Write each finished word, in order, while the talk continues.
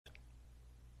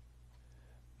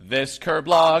This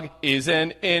Kirblog is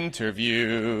an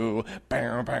interview,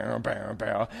 bow, bow, bow,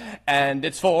 bow. And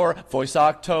it's for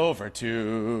Voiceoctover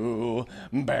 2,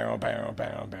 bow, bow,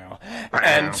 bow, bow.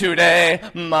 And today,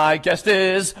 my guest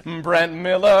is Brent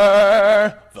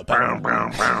Miller. The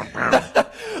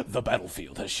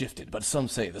battlefield has shifted, but some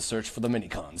say the search for the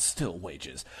minicons still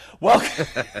wages. Welcome.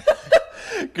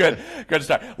 Good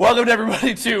start. Welcome to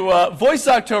everybody to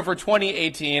Voiceoctover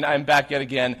 2018. I'm back yet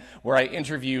again, where I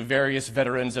interview various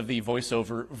veterans of the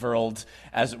voiceover world,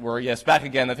 as it were. Yes, back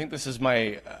again. I think this is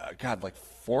my,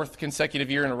 fourth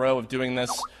consecutive year in a row of doing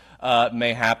this,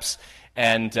 mayhaps.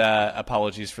 And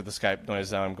apologies for the Skype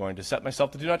noise. Now I'm going to set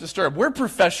myself to Do Not Disturb. We're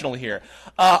professional here.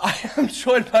 I am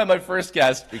joined by my first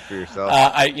guest. Speak for yourself.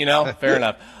 Fair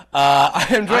enough.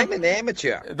 I'm an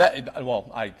amateur.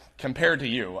 Compared to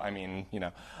you,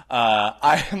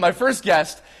 my first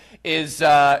guest is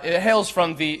it hails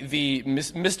from the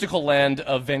mystical land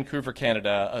of Vancouver,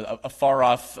 Canada, a far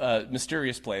off,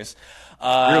 mysterious place.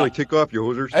 Really, take off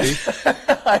your hosers, Steve.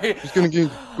 Just gonna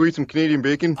go eat some Canadian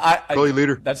bacon. Call you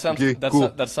later. That sounds okay, that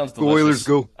cool. Sounds delicious.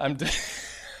 Go Oilers,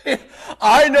 go.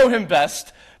 I know him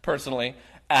best personally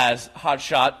as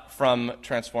Hotshot from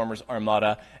Transformers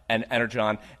Armada and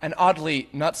Energon, and oddly,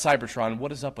 not Cybertron.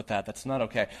 What is up with that? That's not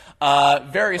okay.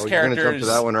 Various characters. You're going to jump to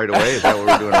that one right away? Is that what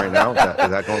we're doing right now? Is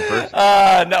that going first?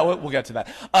 No, we'll get to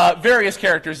that. Various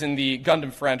characters in the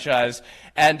Gundam franchise,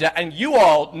 and you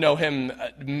all know him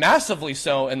massively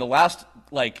so in the last,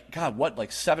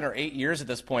 7 or 8 years at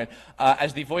this point,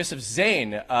 as the voice of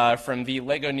Zane from the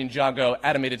Lego Ninjago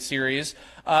animated series.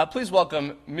 Please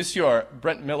welcome Monsieur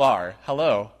Brent Miller.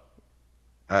 Hello.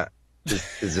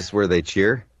 Is this where they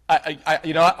cheer?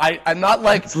 I'm not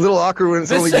like... It's a little awkward when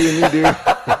it's only you and me, dude.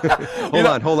 Hold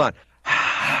on. Oh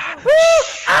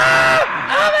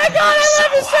my God, I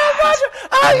love you so much!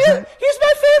 Oh, he's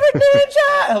my favorite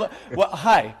ninja! Well,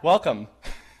 hi, welcome.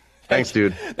 Thanks,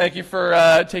 dude. Thank you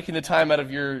for taking the time out of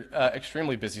your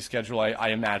extremely busy schedule,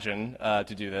 I imagine,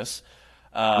 to do this.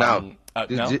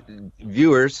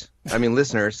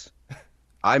 Listeners,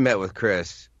 I met with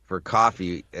Chris for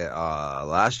coffee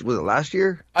last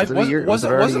year? Was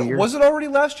it already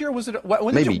last year?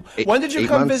 When did you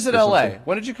come visit LA?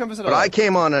 When did you come visit LA? But I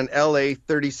came on an LA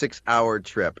 36-hour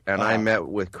trip, and I met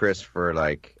with Chris for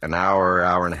like an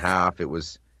hour and a half. It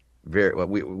was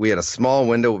we had a small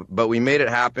window, but we made it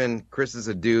happen. Chris is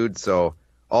a dude, so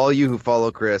all you who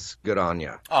follow Chris, good on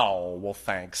you. Oh, well,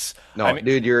 thanks. No,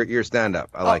 dude, you're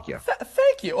stand-up. I like you.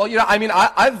 Thank you. Well,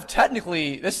 I've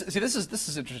technically this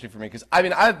is interesting for me because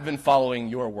I've been following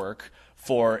your work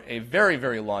for a very,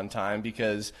 very long time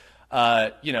because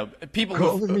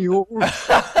people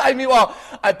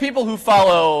people who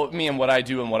follow me and what I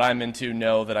do and what I'm into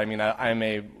know that I'm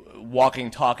a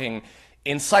walking, talking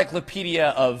encyclopedia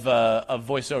of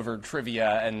voiceover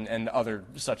trivia and other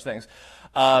such things.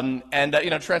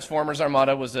 Transformers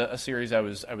Armada was a series I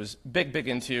was big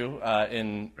into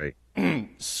in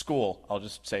school. I'll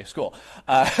just say school.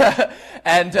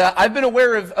 And I've been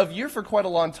aware of you for quite a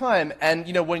long time. And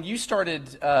when you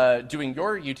started doing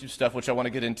your YouTube stuff, which I want to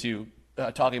get into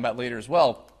talking about later as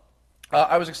well,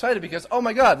 I was excited because, oh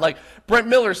my God, Brent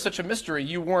Miller is such a mystery.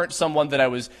 You weren't someone that I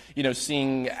was,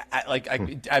 seeing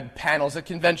at panels at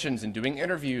conventions and doing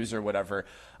interviews or whatever.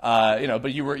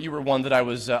 But you were one that I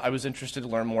was interested to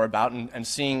learn more about, and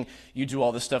seeing you do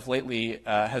all this stuff lately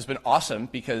has been awesome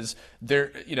because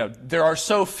there are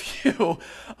so few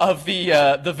of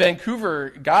the Vancouver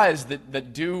guys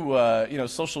that do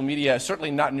social media,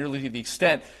 certainly not nearly to the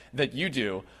extent that you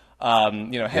do.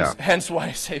 Hence why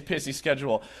I say busy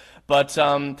schedule. But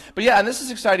yeah, and this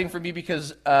is exciting for me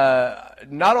because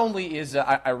not only is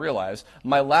I realize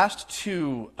my last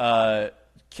two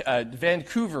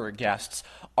Vancouver guests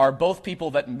are both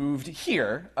people that moved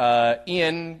here.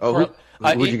 Ian. Who'd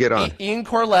you get on? Ian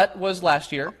Corlett was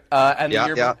last year, and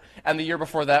the year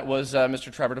before that was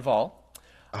Mr. Trevor Duvall.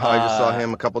 I just saw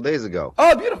him a couple days ago.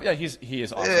 Oh, beautiful! Yeah, he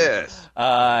is awesome. Yes,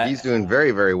 he's doing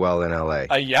very, very well in LA.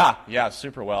 Yeah,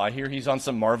 super well. I hear he's on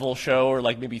some Marvel show, or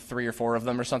maybe 3 or 4 of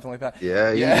them, or something like that.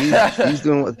 Yeah. He's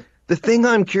doing. The thing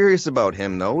I'm curious about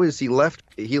him though is he left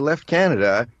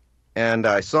Canada, and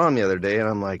I saw him the other day, and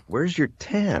I'm like, "Where's your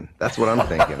tan?" That's what I'm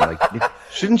thinking.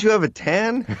 Shouldn't you have a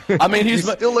tan? He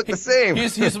still look the same.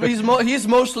 He's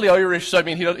mostly Irish, so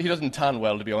he doesn't tan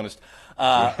well, to be honest.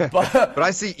 But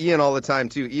I see Ian all the time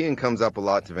too. Ian comes up a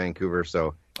lot to Vancouver,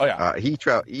 so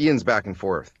Ian's back and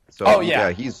forth. So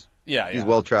he's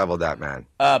well traveled, that man.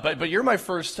 But you're my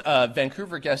first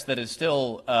Vancouver guest that is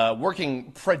still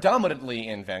working predominantly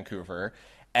in Vancouver,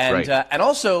 And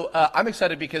also, I'm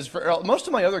excited because for most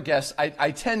of my other guests,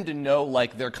 I tend to know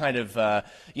like their kind of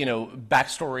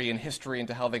backstory and history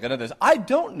into how they got into this. I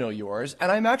don't know yours,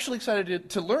 and I'm actually excited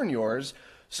to learn yours.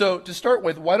 So to start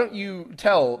with, why don't you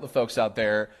tell the folks out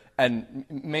there, and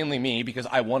mainly me because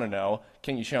I want to know,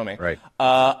 can you show me,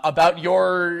 about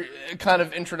your kind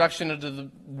of introduction into the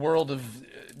world of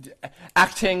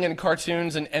acting and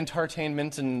cartoons and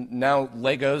entertainment and now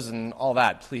Legos and all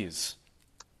that, please.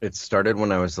 It started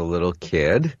when I was a little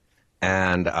kid,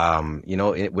 and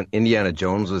when Indiana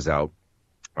Jones was out,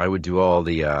 I would do all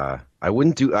the I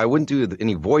wouldn't do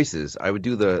any voices. I would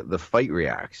do the fight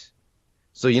reacts.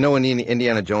 So when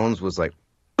Indiana Jones was like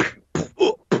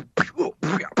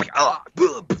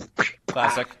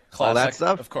classic, all that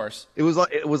stuff, of course. It was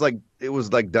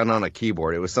like done on a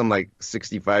keyboard. It was some like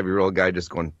 65-year-old guy just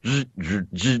going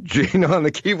on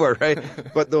the keyboard, right?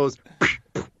 But those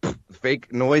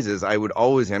fake noises I would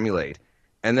always emulate.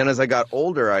 And then as I got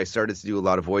older, I started to do a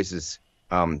lot of voices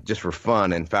just for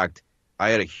fun. In fact, I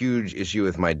had a huge issue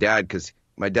with my dad because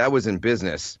my dad was in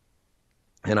business,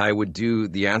 and I would do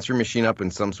the answer machine up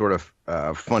in some sort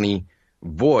of funny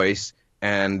voice,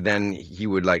 and then he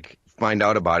would like find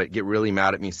out about it, get really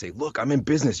mad at me, say, "Look, I'm in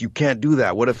business. You can't do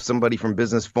that. What if somebody from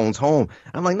business phones home?"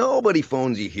 I'm like, "Nobody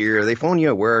phones you here. They phone you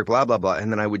at work, blah, blah, blah."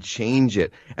 And then I would change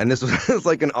it. And this was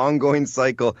like an ongoing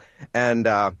cycle. And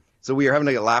so we were having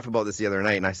a laugh about this the other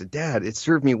night. And I said, "Dad, it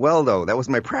served me well, though. That was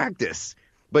my practice."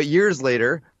 But years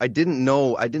later,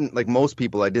 like most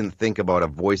people, I didn't think about a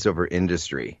voiceover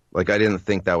industry. Like I didn't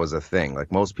think that was a thing.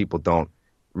 Like most people don't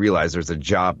realize there's a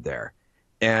job there.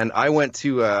 And I went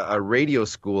to a radio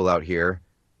school out here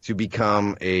to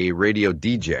become a radio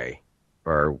DJ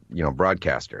or,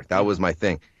 broadcaster. That was my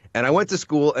thing. And I went to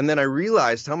school, and then I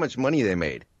realized how much money they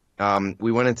made.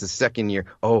 We went into second year.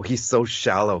 Oh, he's so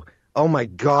shallow. Oh, my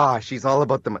gosh, he's all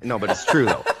about the money. No, but it's true,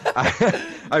 though.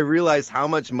 I realized how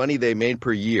much money they made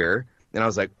per year, and I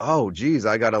was like, oh, geez,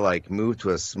 I got to, move to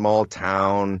a small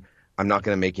town. I'm not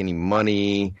going to make any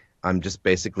money. I'm just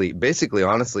basically,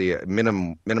 honestly,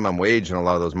 minimum wage in a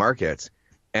lot of those markets.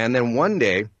 And then one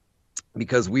day,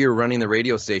 because we were running the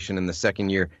radio station in the second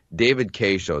year, David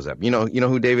Kaye shows up. You know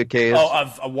who David Kaye is?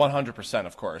 Oh, 100%,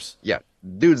 of course. Yeah,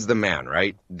 dude's the man,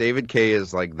 right? David Kaye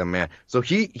is like the man. So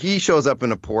he shows up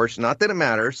in a Porsche. Not that it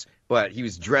matters, but he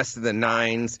was dressed to the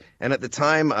nines. And at the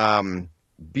time,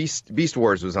 Beast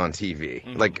Wars was on TV.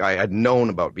 Mm-hmm. Like I had known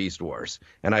about Beast Wars,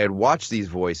 and I had watched these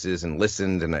voices and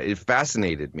listened, and it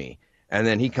fascinated me. And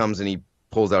then he comes and he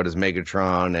pulls out his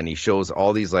Megatron and he shows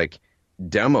all these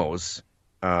demos.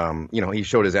 He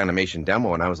showed his animation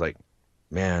demo, and I was like,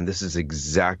 man, this is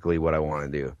exactly what I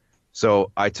want to do.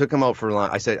 So I took him out for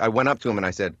lunch. I went up to him and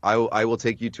I said, I will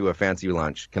take you to a fancy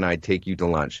lunch. Can I take you to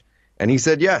lunch? And he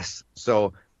said yes.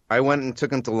 So I went and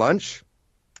took him to lunch,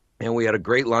 and we had a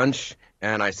great lunch.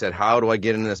 And I said, how do I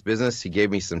get into this business? He gave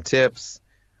me some tips.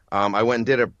 I went and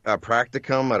did a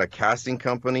practicum at a casting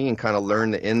company and kind of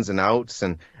learned the ins and outs.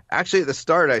 And actually, at the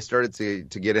start, I started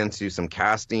to get into some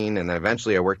casting, and then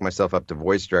eventually I worked myself up to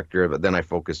voice director. But then I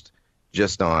focused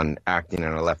just on acting,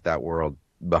 and I left that world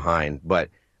behind. But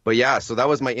yeah, so that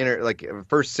was my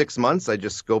first 6 months. I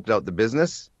just scoped out the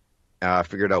business,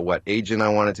 figured out what agent I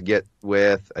wanted to get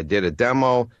with. I did a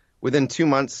demo. Within 2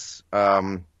 months,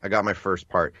 I got my first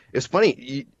part. It's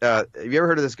funny. Have you ever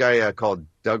heard of this guy called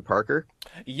Doug Parker?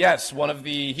 Yes,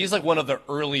 he's like one of the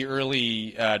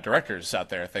early directors out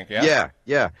there, I think.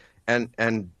 Yeah.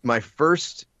 And my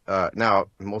first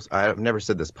I've never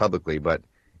said this publicly, but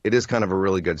it is kind of a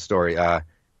really good story.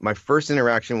 My first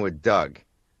interaction with Doug,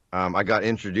 I got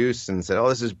introduced and said, "Oh,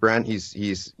 this is Brent.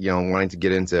 He's wanting to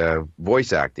get into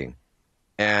voice acting."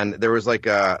 And there was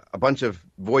a bunch of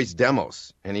voice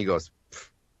demos, and he goes,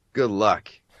 "Good luck.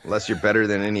 Unless you're better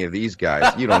than any of these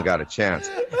guys, you don't got a chance."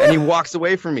 And he walks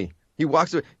away from me. He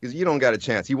walks away because you don't got a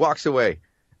chance. He walks away,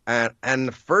 and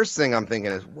the first thing I'm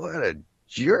thinking is, what a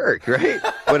jerk, right?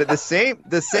 But at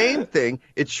the same thing,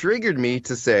 it triggered me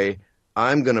to say,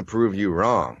 I'm gonna prove you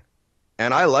wrong.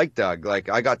 And I like Doug.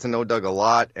 I got to know Doug a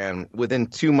lot, and within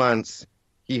 2 months,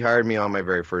 he hired me on my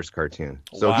very first cartoon.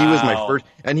 So wow. He was my first,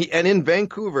 and in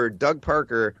Vancouver, Doug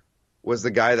Parker was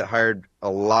the guy that hired a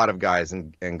lot of guys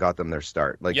and got them their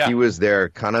start. He was there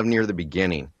kind of near the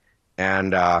beginning.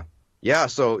 And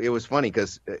so it was funny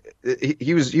because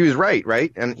he was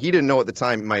right? And he didn't know at the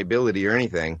time my ability or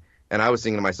anything. And I was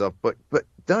thinking to myself, but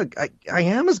Doug, I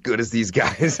am as good as these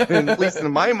guys. At least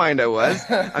in my mind I was.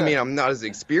 I mean, I'm not as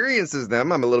experienced as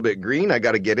them. I'm a little bit green. I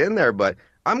got to get in there, but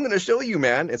I'm going to show you,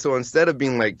 man. And so instead of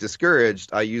being discouraged,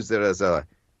 I used it as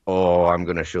I'm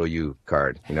going to show you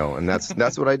card, and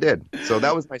that's what I did. So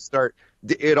that was my start.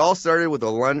 It all started with a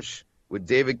lunch with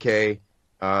David Kay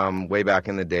way back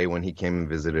in the day when he came and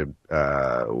visited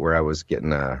where I was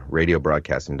getting a radio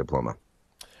broadcasting diploma.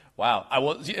 Wow.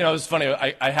 It was funny.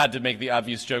 I had to make the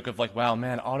obvious joke of like, wow,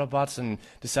 man, Autobots and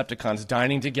Decepticons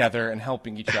dining together and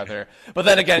helping each other. But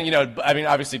then again, I mean,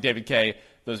 obviously David Kay,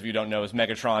 those of you who don't know, is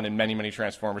Megatron in many, many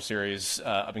Transformers series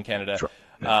up in Canada.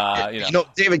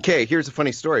 David Kay, here's a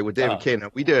funny story with David Kay. Now,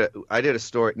 I did a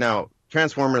story. Now,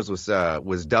 Transformers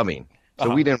was dubbing. So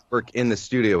we didn't work in the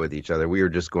studio with each other. We were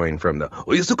just going from the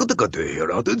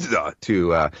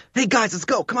to hey guys, let's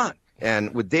go, come on.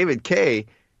 And with David Kay,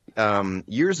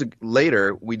 years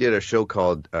later, we did a show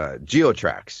called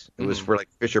Geotracks. It was for like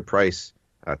Fisher Price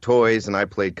toys, and I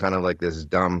played kind of like this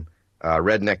dumb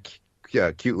redneck,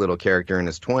 cute little character in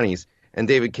his 20s. And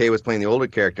David Kay was playing the older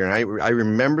character. And I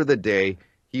remember the day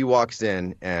he walks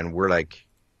in, and we're like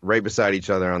right beside each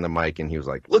other on the mic, and he was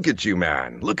like, "Look at you,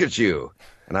 man! Look at you!"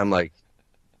 And I'm like,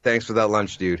 "Thanks for that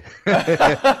lunch, dude."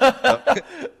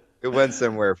 It went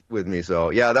somewhere with me.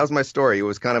 So yeah, that was my story. It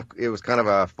was kind of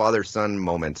a father-son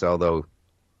moment. Although,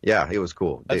 yeah, it was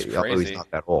cool. That's crazy. Although he's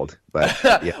not that old, but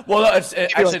yeah. Well,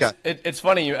 it's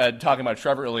funny you talking about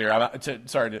Trevor earlier.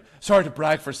 Sorry to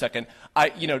brag for a second.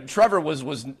 Trevor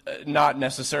was not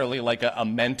necessarily like a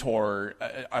mentor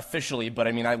officially, but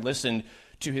I mean, I listened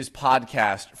to his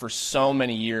podcast for so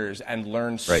many years and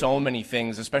learned so many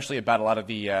things, especially about a lot of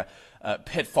the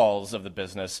pitfalls of the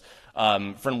business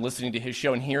from listening to his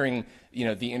show and hearing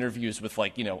the interviews with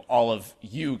all of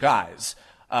you guys.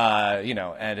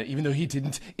 And even though he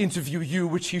didn't interview you,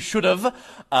 which he should have.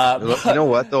 You know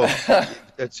what, though?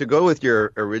 To go with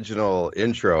your original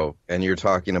intro, and you're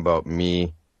talking about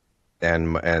me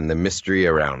and the mystery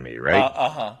around me,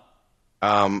 right?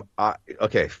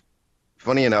 Okay.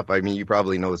 Funny enough, I mean, you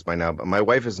probably know this by now, but my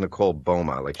wife is Nicole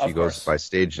Boma. Like, she goes by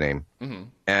stage name. Mm-hmm.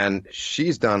 And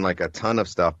she's done, like, a ton of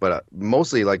stuff, but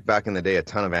mostly, like, back in the day, a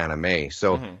ton of anime.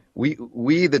 So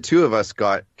we, the two of us,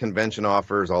 got convention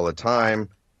offers all the time.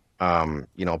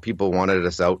 People wanted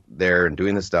us out there and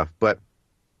doing this stuff. But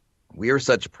we are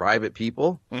such private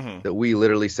people that we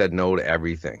literally said no to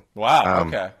everything. Wow,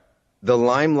 okay. The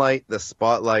limelight, the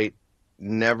spotlight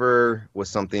never was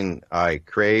something I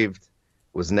craved.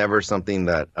 Was never something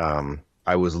that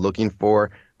I was looking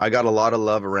for. I got a lot of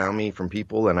love around me from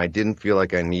people, and I didn't feel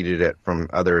like I needed it from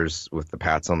others with the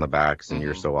pats on the backs and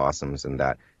you're so awesomes and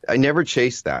that. I never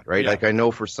chased that, right? Yeah. Like, I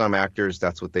know for some actors,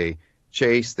 that's what they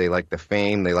chase. They like the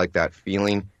fame. They like that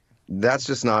feeling. That's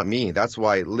just not me. That's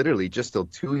why literally just till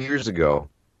 2 years ago,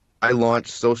 I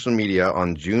launched social media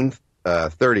on June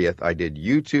 30th. I did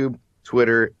YouTube,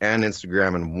 Twitter, and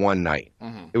Instagram in one night.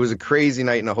 It was a crazy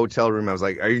night in a hotel room. I was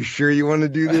like, "Are you sure you want to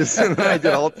do this?" And then I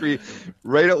did all three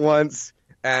right at once.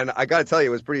 And I got to tell you,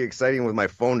 it was pretty exciting with my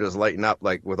phone just lighting up,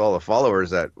 like with all the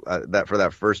followers that for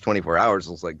that first 24 hours.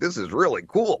 I was like, "This is really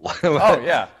cool." Oh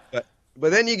yeah.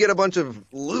 But then you get a bunch of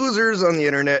losers on the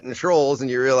internet and trolls, and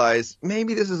you realize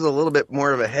maybe this is a little bit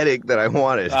more of a headache than I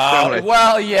wanted.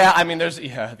 Well, yeah. I mean,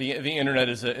 the internet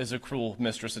is a cruel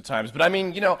mistress at times. But I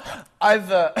mean,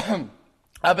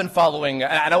 I've been following.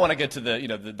 I don't want to get to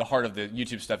the heart of the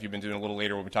YouTube stuff you've been doing a little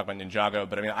later when we talk about Ninjago.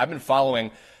 But I mean, I've been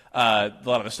following a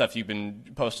lot of the stuff you've been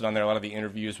posting on there, a lot of the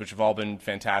interviews, which have all been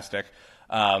fantastic.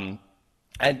 And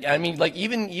I mean, like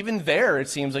even there, it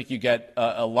seems like you get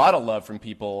a lot of love from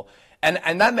people.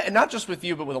 And that, not just with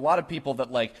you, but with a lot of people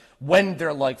that, like, when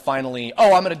they're like finally,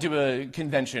 oh, I'm going to do a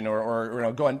convention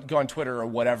or go on Twitter or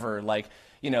whatever, like,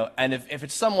 and if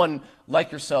it's someone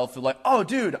like yourself who like, oh,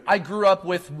 dude, I grew up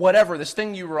with whatever, this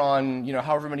thing you were on,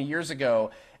 however many years ago,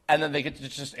 and then they get to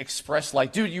just express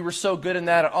like, dude, you were so good in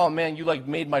that, oh man, you like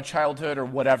made my childhood or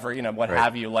whatever, what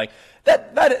have you, like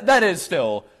that is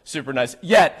still super nice.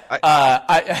 Yet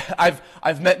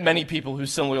I've met many people who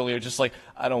similarly are just like,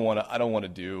 I don't want to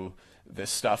do this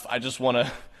stuff. I just want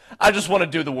to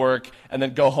do the work and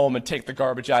then go home and take the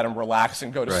garbage out and relax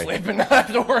and go to sleep and not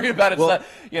have to worry about it.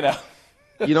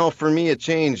 Well, for me, it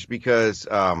changed because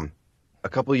a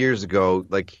couple years ago,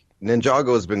 like,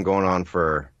 Ninjago has been going on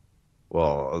for, a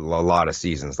lot of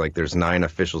seasons. Like, there's 9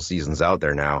 official seasons out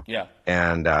there now. Yeah.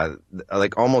 And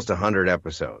like almost 100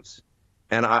 episodes.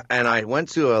 And I went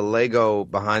to a Lego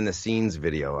behind the scenes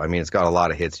video. I mean, it's got a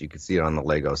lot of hits. You can see it on the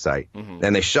Lego site.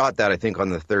 And they shot that, I think,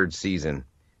 on the 3rd season.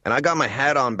 And I got my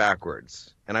hat on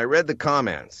backwards. And I read the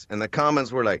comments. And the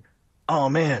comments were like, "Oh,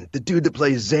 man, the dude that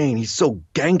plays Zane, he's so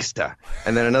gangsta."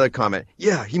 And then another comment,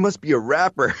 "Yeah, he must be a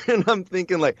rapper." And I'm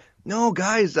thinking like, no,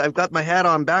 guys, I've got my hat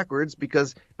on backwards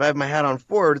because if I have my hat on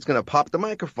forward, it's going to pop the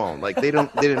microphone. Like, they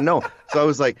didn't know. So I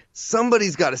was like,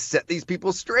 somebody's got to set these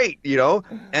people straight,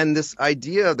 And this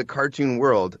idea of the cartoon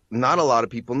world, not a lot of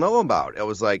people know about. I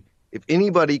was like, if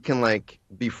anybody can like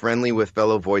be friendly with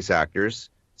fellow voice actors,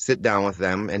 sit down with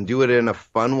them and do it in a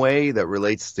fun way that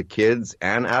relates to kids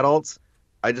and adults,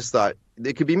 I just thought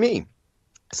it could be me.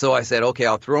 So I said, okay,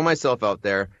 I'll throw myself out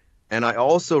there. And I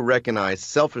also recognize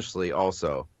selfishly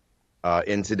also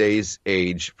in today's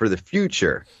age for the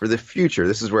future,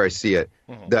 this is where I see it,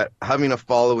 that having a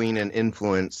following and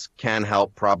influence can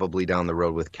help probably down the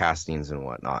road with castings and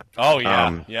whatnot. Oh,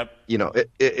 yeah. Yep. You know,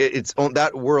 it's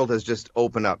that world has just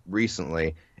opened up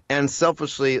recently. And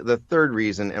selfishly, the third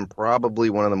reason, and probably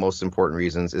one of the most important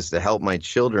reasons, is to help my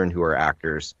children who are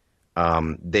actors.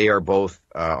 They are both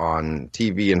on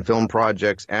TV and film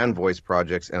projects and voice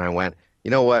projects. And I went,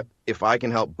 you know what? If I can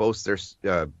help boost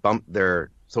bump their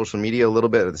social media a little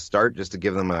bit at the start just to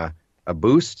give them a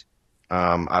boost,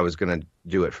 I was going to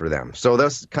do it for them. So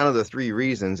that's kind of the three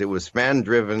reasons. It was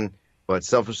fan-driven, but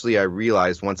selfishly I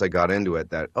realized once I got into it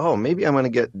that, oh, maybe I'm going to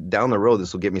get down the road.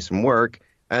 This will get me some work.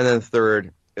 And then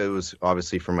third, it was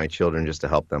obviously for my children just to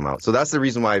help them out. So that's the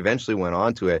reason why I eventually went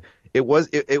on to it. It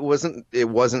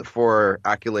wasn't for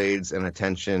accolades and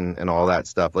attention and all that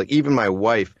stuff. Like even my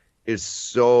wife is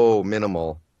so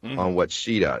minimal on what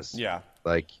she does. Yeah.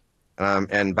 Like,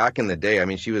 and back in the day, I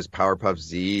mean, she was Powerpuff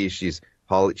Z. She's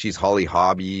Holly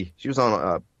Hobby. She was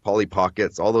on Polly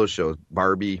Pockets, all those shows,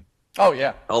 Barbie. Oh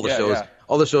yeah. All the shows. Yeah.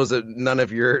 All the shows that none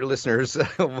of your listeners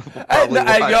probably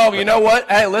watch. You know what?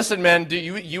 Hey, listen, man.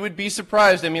 You would be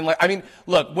surprised. I mean,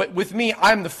 look, with me,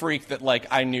 I'm the freak that like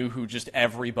I knew who just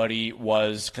everybody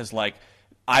was because like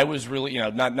I was really,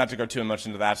 not to go too much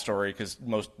into that story because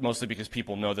mostly because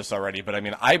people know this already. But I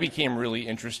mean, I became really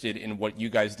interested in what you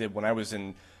guys did when I was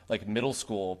in like middle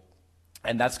school,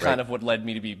 and that's kind of what led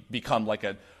me to become like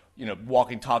a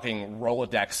walking, talking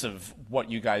Rolodex of what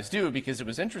you guys do because it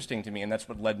was interesting to me, and that's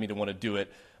what led me to want to do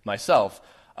it myself.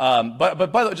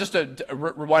 But by the way, just to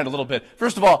rewind a little bit,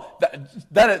 first of all,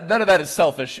 none of that is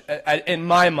selfish in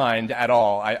my mind at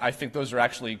all. I think those are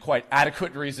actually quite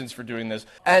adequate reasons for doing this.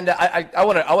 And I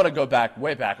want to go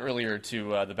way back earlier to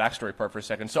the backstory part for a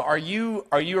second. So are you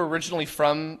originally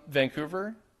from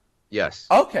Vancouver? Yes.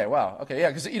 Okay, wow. Okay, yeah,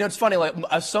 because, it's funny, like,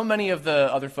 so many of the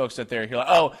other folks out there, you're like,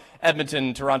 oh,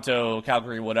 Edmonton, Toronto,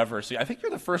 Calgary, whatever. So I think you're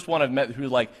the first one I've met who,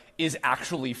 like, is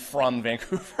actually from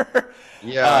Vancouver.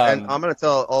 Yeah, and I'm going to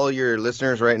tell all your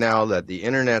listeners right now that the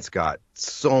internet's got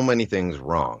so many things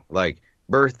wrong. Like,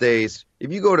 birthdays.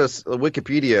 If you go to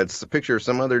Wikipedia, it's a picture of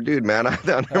some other dude, man.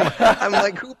 I'm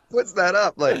like, who puts that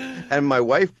up? Like, and my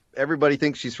wife, everybody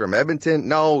thinks she's from Edmonton.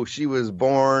 No, she was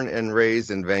born and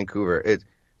raised in Vancouver.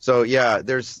 So, yeah,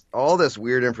 there's all this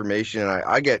weird information.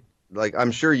 I get, like, I'm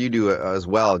sure you do as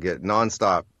well, get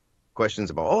nonstop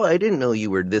questions about, oh, I didn't know you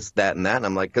were this, that, and that. And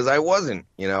I'm like, because I wasn't,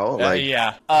 like.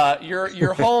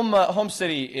 Your home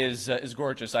city is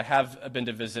gorgeous. I have been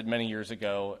to visit many years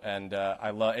ago, and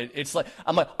I love it. It's like,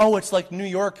 I'm like, oh, it's like New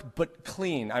York, but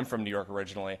clean. I'm from New York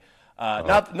originally.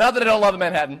 Not that I don't love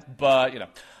Manhattan, but,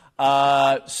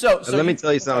 So let me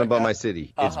tell you something about my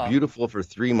city. It's beautiful for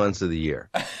 3 months of the year.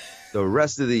 The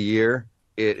rest of the year,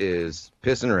 it is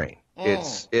piss and rain.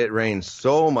 It rains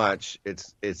so much.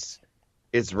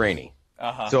 It's rainy.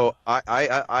 So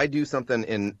I do something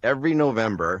in every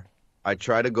November. I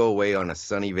try to go away on a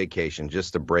sunny vacation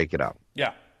just to break it up.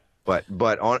 Yeah. But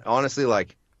honestly,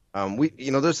 like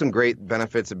there's some great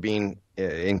benefits of being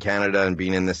in Canada and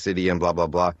being in the city and blah blah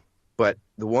blah. But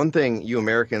the one thing you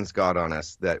Americans got on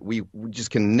us that we just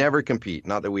can never compete,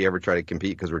 not that we ever try to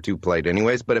compete because we're too polite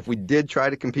anyways, but if we did try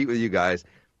to compete with you guys,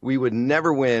 we would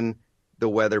never win the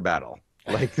weather battle.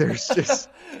 Like there's just,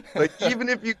 like even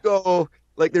if you go,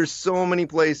 like there's so many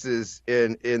places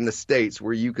in the States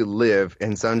where you could live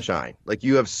in sunshine. Like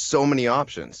you have so many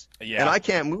options. Yeah. And I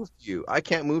can't move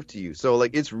to you. So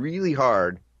like it's really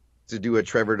hard to do a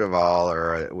Trevor Duvall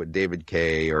or with David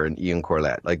Kay or an Ian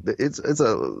Corlett. Like it's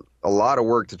a lot of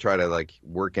work to try to like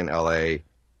work in LA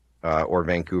or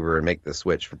Vancouver and make the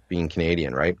switch for being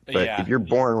Canadian, right? But if you're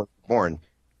born,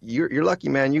 you're lucky,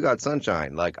 man. You got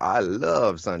sunshine. Like I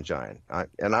love sunshine,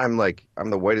 and I'm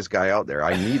the whitest guy out there.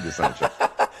 I need the sunshine.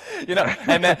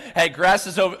 Hey man, hey, grass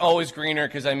is always greener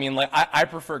because I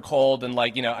prefer cold and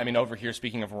over here,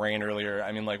 speaking of rain earlier,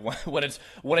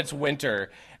 when it's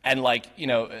winter and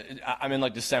I'm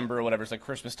in December or whatever, it's like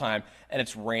Christmas time and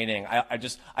it's raining.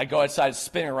 I go outside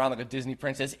spinning around like a Disney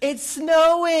princess. It's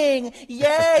snowing!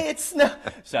 Yay! It's snow.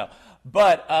 So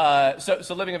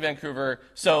living in Vancouver,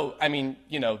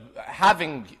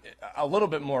 having a little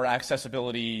bit more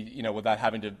accessibility, without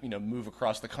having to, move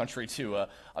across the country to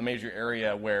a major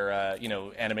area where,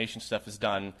 animation stuff is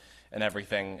done and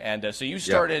everything. And so you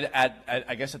started at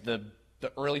I guess at the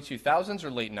early 2000s or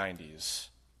late 90s?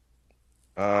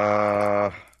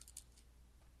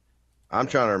 I'm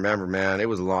trying to remember, man. It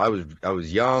was long. I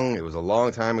was young. It was a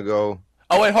long time ago.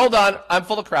 Oh wait, hold on. I'm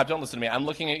full of crap. Don't listen to me. I'm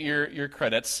looking at your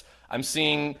credits. I'm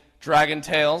seeing Dragon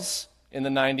Tales in the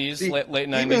 90s, See, late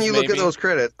 90s. Even you maybe. look at those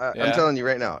credits. I'm telling you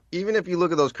right now. Even if you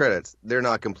look at those credits, they're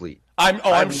not complete.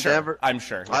 I'm sure. I'm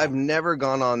sure. Yeah. I've never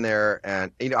gone on there,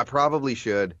 and I probably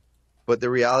should. But the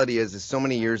reality is so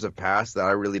many years have passed that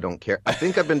I really don't care. I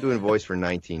think I've been doing voice for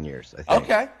 19 years. I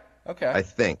think. Okay. I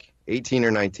think 18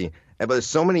 or 19. But there's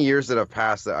so many years that have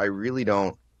passed that I really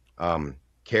don't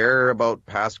care about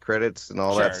past credits and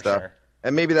all that stuff. Sure.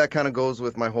 And maybe that kind of goes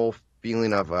with my whole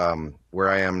feeling of where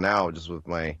I am now, just with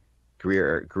my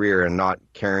career and not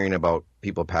caring about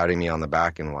people patting me on the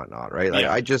back and whatnot, right?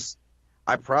 Like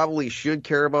I probably should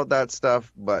care about that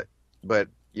stuff, but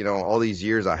all these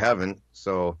years I haven't.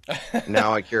 So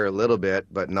now I care a little bit,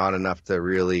 but not enough to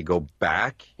really go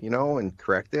back, and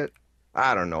correct it.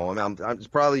 I don't know. I'm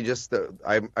probably just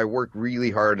I work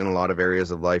really hard in a lot of areas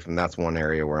of life, and that's one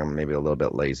area where I'm maybe a little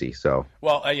bit lazy. So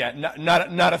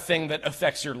not a thing that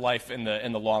affects your life in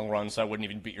the long run. So I wouldn't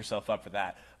even beat yourself up for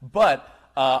that. But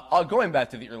going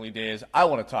back to the early days, I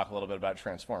want to talk a little bit about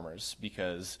Transformers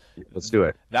because let's do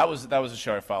it. That was a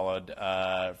show I followed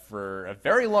for a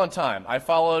very long time. I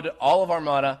followed all of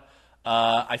Armada.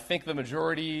 I think the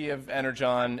majority of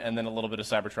Energon, and then a little bit of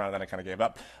Cybertron, and then I kind of gave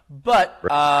up. But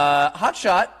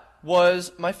Hotshot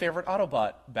was my favorite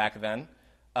Autobot back then.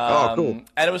 Cool.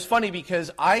 And it was funny because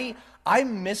I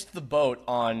missed the boat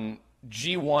on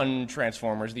G1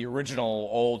 Transformers, the original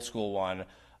old school one.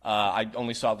 I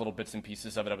only saw little bits and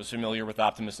pieces of it. I was familiar with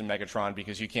Optimus and Megatron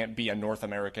because you can't be a North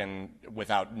American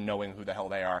without knowing who the hell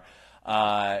they are.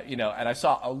 And I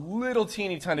saw a little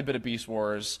teeny tiny bit of Beast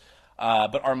Wars.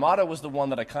 But Armada was the one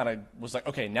that I kind of was like,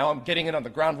 okay, now I'm getting it on the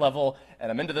ground level,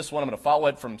 and I'm into this one. I'm going to follow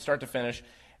it from start to finish.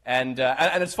 And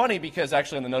it's funny because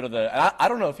actually on the note of I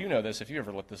don't know if you know this, if you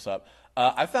ever looked this up,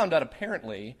 I found out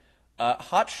apparently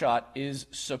Hotshot is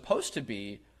supposed to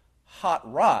be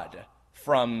Hot Rod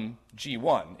from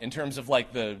G1 in terms of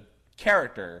like the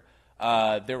character.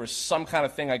 There was some kind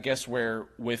of thing, I guess, where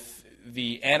with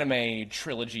the anime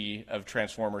trilogy of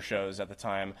Transformer shows at the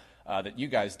time, that you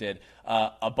guys did,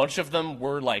 a bunch of them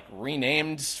were like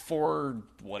renamed for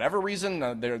whatever reason.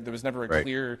 There was never a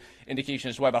clear indication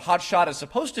as to why. But Hotshot is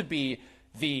supposed to be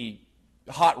the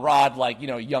hot rod, like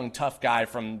young tough guy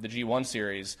from the G1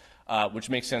 series, which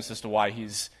makes sense as to why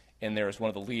he's in there as one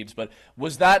of the leads. But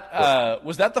was that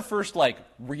the first like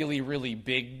really really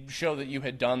big show that you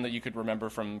had done that you could remember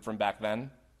from back then?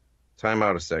 Time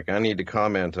out a second. I need to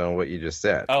comment on what you just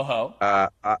said. Oh ho.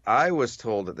 I was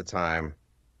told at the time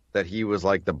that he was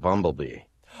like the Bumblebee.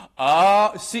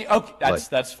 See, okay,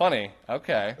 that's funny.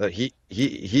 Okay.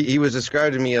 He was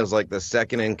described to me as like the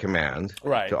second in command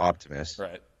to Optimus.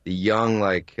 Right. The young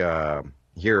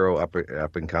hero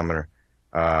up and comer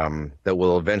that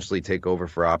will eventually take over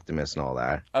for Optimus and all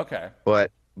that. Okay.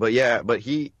 But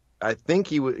I think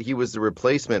he was the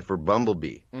replacement for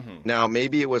Bumblebee. Mm-hmm. Now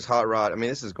maybe it was Hot Rod. I mean,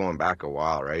 this is going back a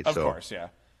while, right? Of course, yeah.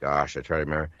 Gosh, I try to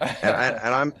remember.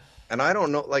 And I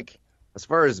don't know, like, as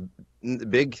far as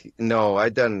big, no, I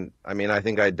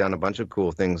think I'd done a bunch of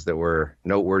cool things that were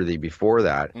noteworthy before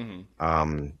that.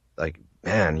 Mm-hmm.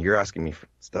 Man, you're asking me for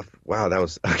stuff. Wow, that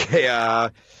was okay.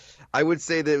 I would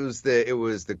say that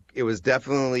it was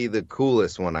definitely the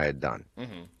coolest one I had done.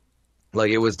 Mm-hmm.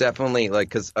 Like, it was definitely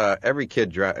because every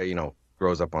kid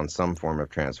grows up on some form of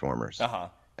Transformers. Uh-huh.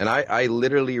 And I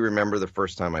literally remember the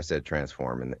first time I said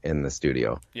transform in the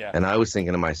studio. Yeah. And I was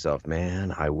thinking to myself,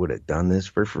 man, I would have done this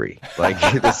for free. Like,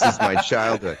 this is my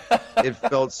childhood. It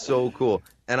felt so cool.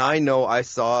 And I know I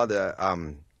saw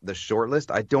the short list.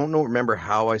 I don't remember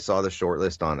how I saw the short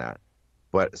list on that.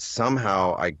 But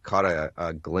somehow I caught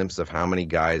a glimpse of how many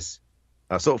guys.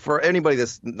 So for anybody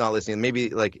that's not listening,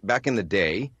 maybe like back in the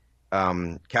day,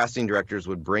 casting directors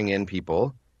would bring in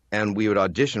people and we would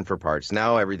audition for parts.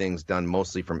 Now everything's done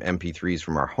mostly from MP3s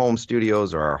from our home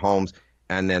studios or our homes,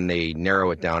 and then they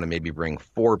narrow it down and maybe bring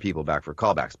 4 people back for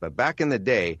callbacks. But back in the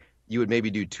day, you would maybe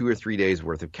do 2 or 3 days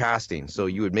worth of casting. So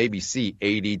you would maybe see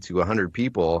 80 to 100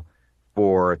 people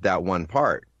for that one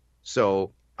part.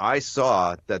 So I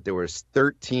saw that there was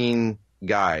 13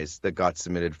 guys that got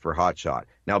submitted for Hotshot.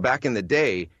 Now back in the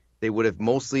day, they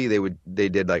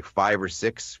did like 5 or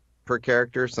 6 per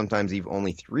character, sometimes even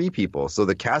only 3 people. So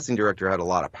the casting director had a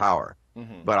lot of power.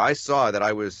 Mm-hmm. But I saw that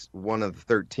I was one of the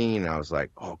 13, and I was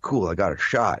like, oh, cool, I got a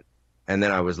shot. And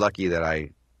then I was lucky that I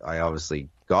obviously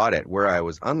got it. Where I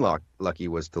was unlucky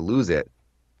was to lose it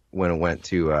when it went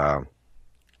to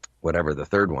whatever the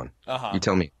third one. Uh-huh. You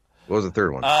tell me. What was the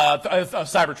third one?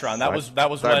 Cybertron.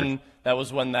 That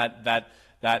was when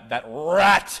that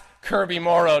rat Kirby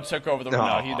Morrow took over the.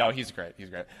 No, he's great. He's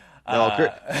great. No,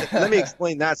 let me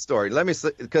explain that story.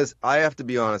 Because I have to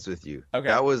be honest with you. Okay.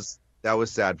 That was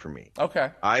sad for me.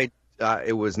 Okay.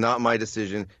 It was not my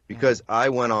decision because I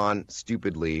went on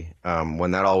stupidly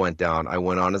when that all went down. I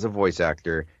went on as a voice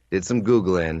actor, did some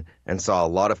Googling, and saw a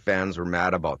lot of fans were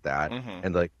mad about that.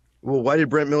 And like, well, why did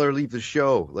Brent Miller leave the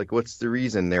show? Like, what's the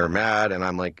reason? They were mad. And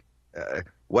I'm like,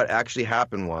 what actually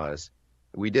happened was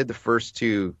we did the first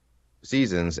 2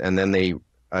 seasons, and then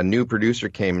a new producer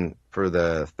came for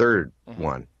the third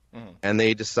one. And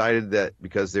they decided that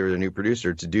because they were the new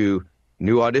producer to do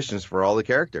new auditions for all the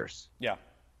characters. Yeah.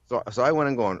 So I went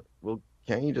and going, well,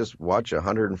 can't you just watch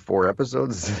 104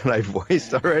 episodes that I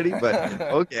voiced already? But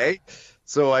okay.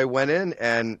 So I went in,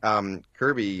 and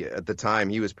Kirby at the time,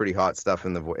 he was pretty hot stuff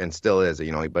and still is,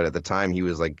 but at the time he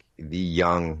was like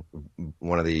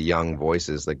one of the young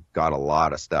voices that got a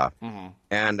lot of stuff.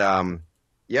 And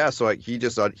so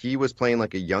he was playing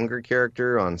like a younger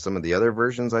character on some of the other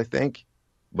versions, I think,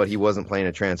 but he wasn't playing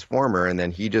a Transformer. And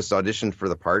then he just auditioned for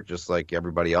the part just like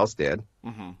everybody else did.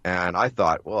 And I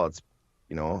thought, well, it's,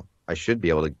 I should be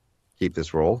able to keep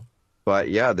this role. But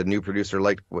yeah, the new producer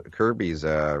liked Kirby's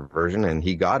version, and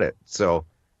he got it. So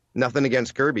nothing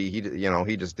against Kirby.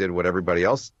 He just did what everybody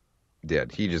else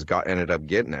did. He just ended up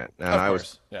getting it. And I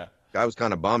was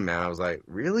kind of bummed, man. I was like,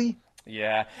 really?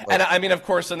 Yeah. And I mean, of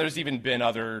course, and there's even been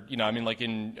other, like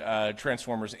in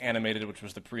Transformers Animated, which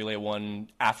was the Prelay one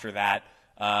after that.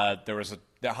 There was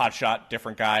the Hotshot,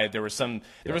 different guy. There was an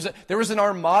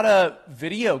Armada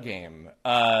video game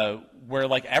where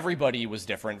like everybody was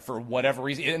different for whatever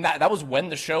reason, and that was when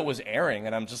the show was airing.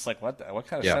 And I'm just like, what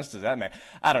kind of sense does that make?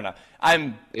 I don't know.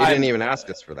 They didn't even ask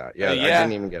us for that. I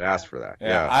didn't even get asked for that.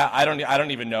 I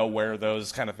don't even know where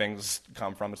those kind of things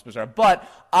come from. It's bizarre. But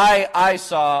I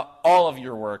saw all of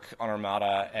your work on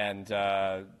Armada, and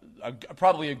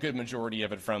probably a good majority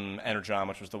of it from Energon,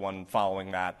 which was the one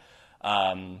following that.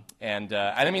 And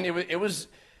I mean, it was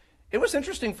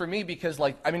interesting for me because,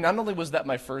 like, I mean, not only was that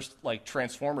my first like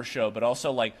Transformers show, but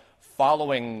also like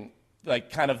following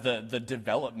like kind of the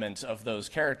development of those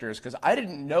characters, because I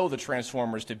didn't know the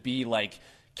Transformers to be like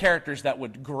characters that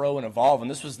would grow and evolve. And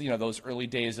this was, those early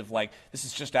days of like, this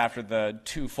is just after the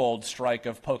twofold strike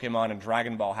of Pokemon and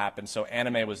Dragon Ball happened, so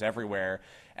anime was everywhere,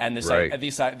 and this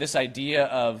idea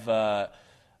of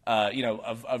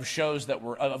of shows that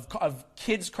were of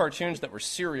kids' cartoons that were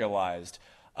serialized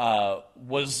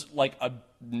was like a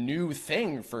new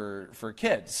thing for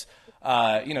kids.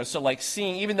 So like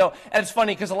seeing, even though, and it's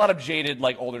funny because a lot of jaded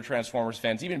like older Transformers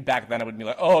fans, even back then, I would be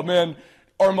like, oh man,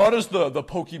 Armada's the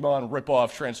Pokemon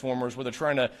ripoff Transformers where they're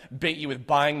trying to bait you with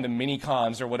buying the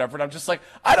mini-cons or whatever. And I'm just like,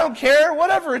 I don't care,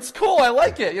 whatever, it's cool, I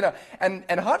like it, And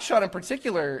Hotshot in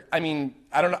particular, I mean,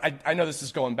 I don't know, I know this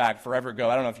is going back forever ago.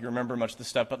 I don't know if you remember much of this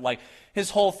stuff, but like his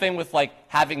whole thing with like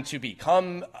having to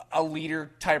become a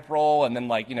leader type role, and then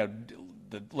like,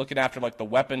 looking after like the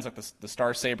weapons, like the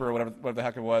Star Saber or whatever the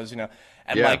heck it was,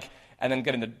 and then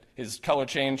getting his color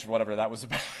change, whatever that was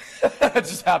about. It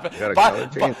just happened. Got a color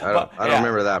change? I don't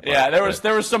remember that part. Yeah,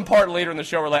 there was some part later in the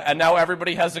show where like, and now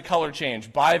everybody has a color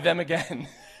change. Buy them again.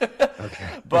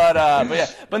 Okay. But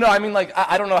no, I mean, like,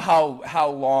 I don't know how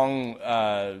long.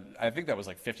 I think that was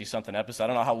like 50-something episodes. I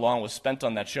don't know how long was spent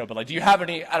on that show. But like, do you have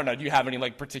any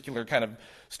like particular kind of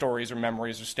stories or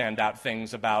memories or standout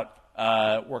things about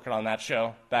working on that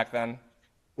show back then?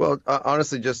 Well,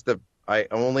 honestly, I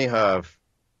only have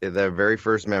the very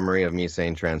first memory of me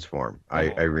saying transform.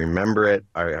 I remember it.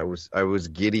 I was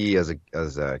giddy as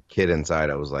a kid inside.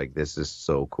 I was like, this is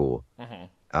so cool.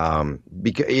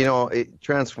 Because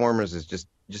Transformers is just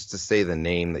to say the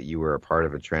name that you were a part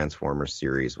of a Transformers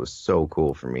series was so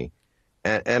cool for me.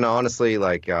 And honestly,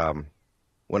 like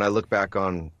when I look back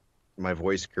on my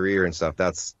voice career and stuff,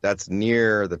 that's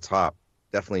near the top,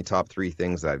 definitely top 3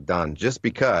 things that I've done, just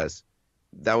because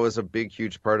that was a big,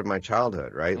 huge part of my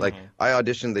childhood, right? Like, I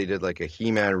auditioned, they did like a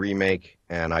He-Man remake,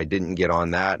 and I didn't get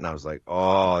on that, and I was like,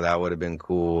 oh, that would have been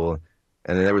cool.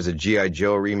 And then there was a G.I.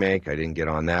 Joe remake, I didn't get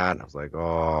on that, and I was like,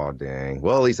 oh, dang.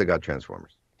 Well, at least I got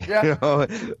Transformers. Yeah.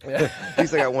 At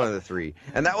least I got one of the 3.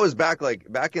 And that was back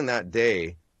in that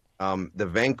day, the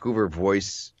Vancouver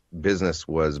voice business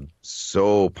was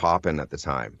so popping at the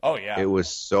time. Oh, yeah. It was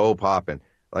so popping.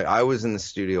 Like, I was in the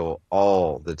studio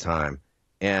all the time.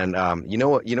 And you know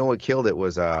what killed it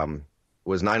was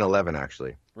 9/11,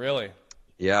 actually. Really?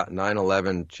 Yeah,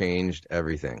 9/11 changed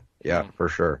everything. Yeah, for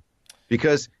sure.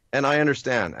 Because, and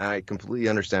I completely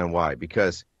understand why.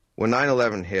 Because when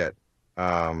 9/11 hit,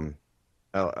 a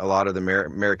lot of the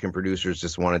American producers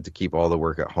just wanted to keep all the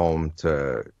work at home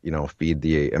to feed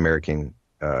the American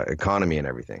economy and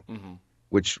everything.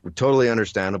 which totally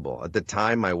understandable. At the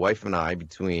time, my wife and I,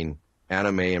 between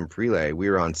anime and prelay, we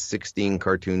were on 16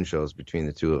 cartoon shows between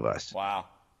the two of us. Wow.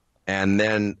 And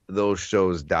then those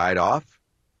shows died off,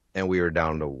 and we were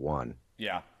down to one.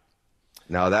 Yeah.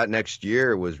 Now, that next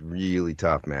year was really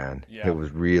tough, man. Yeah. It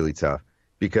was really tough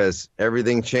because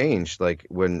everything changed. Like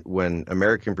when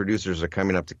American producers are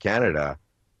coming up to Canada,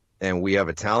 and we have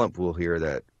a talent pool here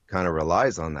that kind of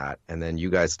relies on that, and then you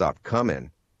guys stopped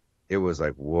coming, it was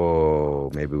like, whoa,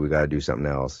 maybe we got to do something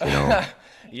else, you know?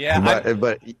 Yeah.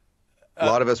 But a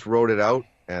lot of us wrote it out,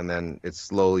 and then it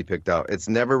slowly picked up. It's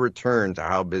never returned to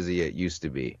how busy it used to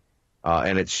be.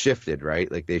 And it's shifted,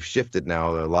 right? Like they've shifted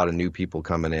now. There are a lot of new people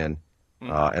coming in.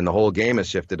 And the whole game has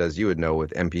shifted, as you would know,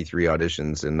 with MP3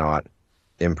 auditions and not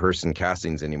in-person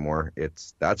castings anymore.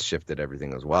 That's shifted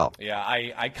everything as well. Yeah,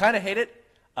 I kind of hate it.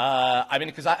 I mean,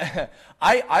 because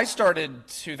I started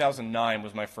 2009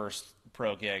 was my first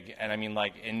pro gig, and I mean,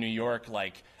 like in New York,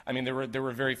 like I mean, there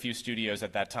were very few studios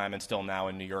at that time, and still now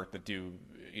in New York that do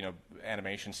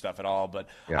animation stuff at all. But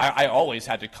yeah. I always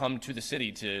had to come to the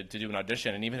city to do an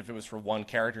audition, and even if it was for one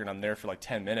character and I'm there for like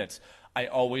 10 minutes, I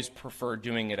always prefer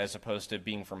doing it as opposed to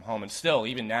being from home. And still,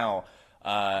 even now,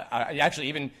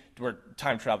 we're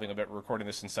time traveling a bit. We're recording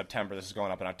this in September. This is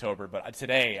going up in October. But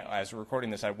today, as we're recording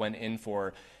this, I went in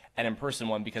for an in-person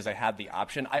one because I had the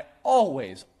option. I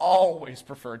always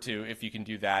prefer to, if you can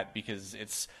do that, because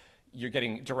you're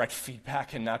getting direct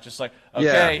feedback and not just like,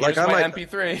 okay, here's my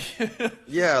MP3.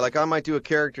 Yeah, like I might do a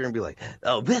character and be like,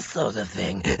 oh, this sort of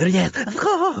thing. Yes, of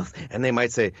course. And they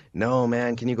might say, no,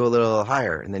 man, can you go a little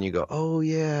higher? And then you go, oh,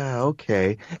 yeah,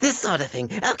 okay. This sort of thing.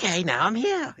 Okay, now I'm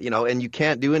here. And you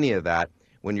can't do any of that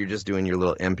when you're just doing your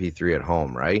little MP3 at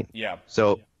home, right? Yeah.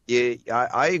 So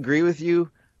I agree with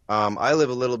you. I live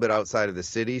a little bit outside of the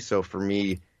city, so for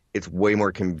me, it's way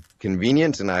more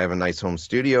convenient, and I have a nice home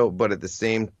studio, but at the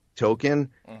same token,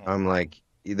 I'm like,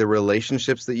 the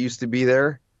relationships that used to be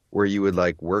there where you would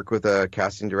like work with a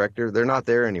casting director, they're not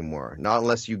there anymore. Not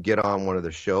unless you get on one of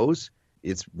the shows.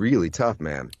 It's really tough,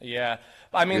 man. Yeah.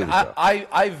 I mean, really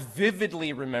I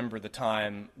vividly remember the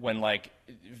time when like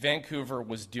Vancouver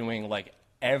was doing like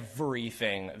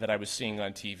everything that I was seeing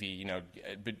on TV,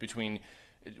 between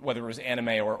whether it was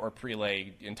anime or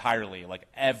prelay entirely, like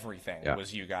everything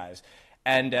was you guys.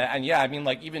 And yeah, I mean,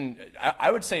 like even I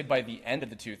would say by the end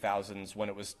of the 2000s when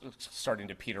it was starting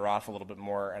to peter off a little bit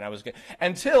more, and I was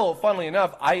until, funnily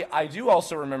enough, I do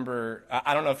also remember.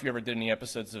 I don't know if you ever did any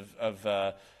episodes of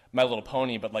My Little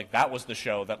Pony, but like that was the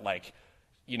show that like,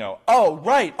 oh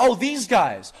right, oh these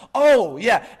guys, oh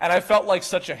yeah, and I felt like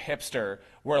such a hipster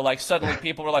where like suddenly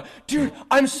people were like, dude,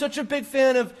 I'm such a big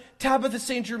fan of Tabitha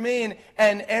St. Germain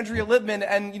and Andrea Libman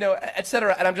and et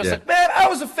cetera, and I'm just like, man, I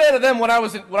was a fan of them when I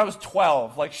was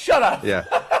 12. Like, shut up. Yeah.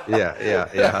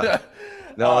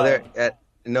 No,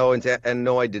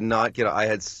 no, I did not get. I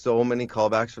had so many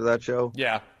callbacks for that show.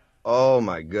 Yeah. Oh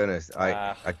my goodness,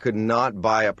 I could not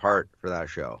buy a part for that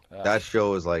show. That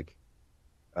show was like.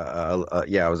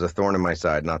 It was a thorn in my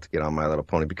side not to get on My Little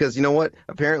Pony, because you know what?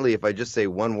 Apparently, if I just say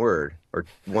one word or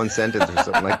one sentence or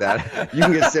something like that, you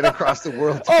can get sent across the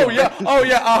world. Oh yeah,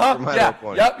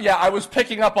 yeah. I was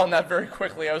picking up on that very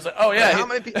quickly. I was like, oh yeah.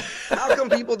 How come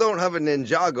people don't have a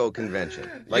Ninjago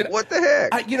convention? Like, what the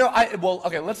heck?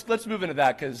 Okay, let's move into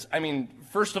that, because I mean,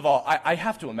 first of all, I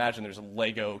have to imagine there's a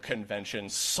Lego convention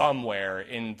somewhere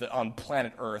on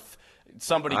planet Earth.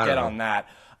 Somebody get on that.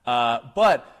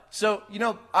 So,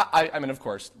 I mean, of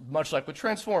course, much like with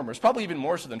Transformers, probably even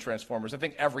more so than Transformers, I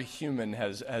think every human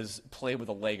has played with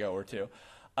a Lego or two.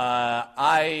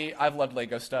 I've loved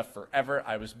Lego stuff forever.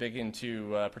 I was big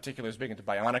into, big into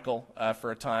Bionicle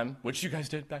for a time, which you guys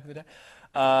did back in the day.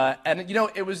 And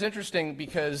it was interesting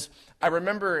because I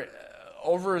remember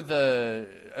over the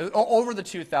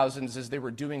 2000s, as they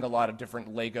were doing a lot of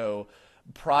different Lego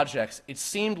projects, it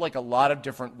seemed like a lot of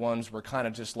different ones were kind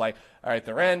of just like, all right,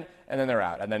 they're in and then they're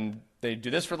out, and then they do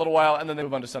this for a little while and then they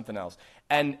move on to something else.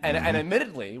 And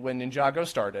admittedly, when Ninjago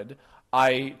started,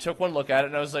 I took one look at it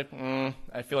and I was like,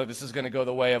 I feel like this is going to go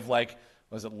the way of like,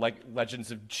 was it like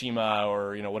Legends of Chima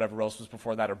or whatever else was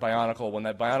before that, or Bionicle, when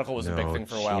that Bionicle was a big thing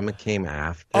for a while. Chima came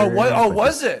after. Oh, what? Oh,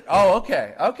 was it? Oh,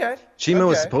 okay. Chima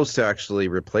was supposed to actually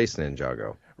replace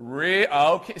Ninjago.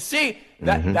 Okay. See,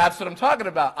 that's what I'm talking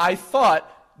about. I thought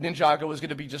Ninjago was going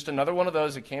to be just another one of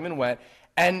those that came and went.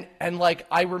 And like,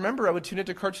 I remember I would tune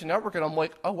into Cartoon Network and I'm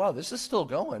like, oh wow, this is still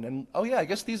going. And oh yeah, I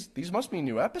guess these must be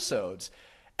new episodes.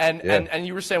 And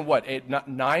you were saying what,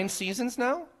 9 seasons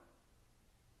now?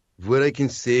 What I can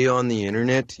say on the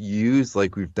internet to use,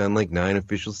 like we've done like 9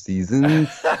 official seasons.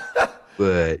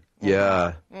 But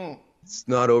yeah, it's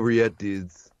not over yet,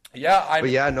 dudes. Yeah,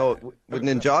 with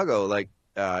Ninjago, like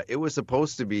it was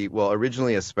supposed to be, well,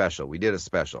 originally a special. We did a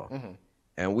special,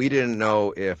 and we didn't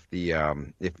know if the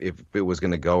if it was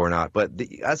going to go or not. But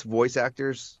as voice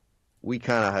actors, we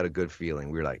kind of had a good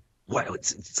feeling. We were like, wow,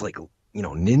 it's like,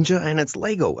 Ninja and it's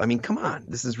Lego. I mean, come on,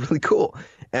 this is really cool.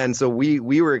 And so we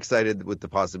were excited with the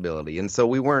possibility. And so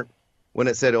we weren't, when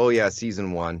it said, oh yeah,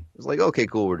 season 1, it was like, okay,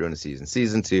 cool, we're doing a season.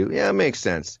 Season 2, yeah, it makes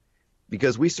sense,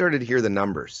 because we started to hear the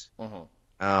numbers.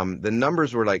 The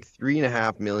numbers were like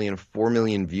 3.5 million, 4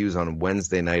 million views on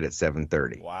Wednesday night at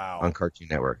 7:30. Wow. On Cartoon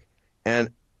Network. And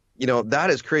that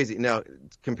is crazy. Now,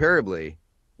 comparably,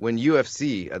 when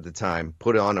UFC at the time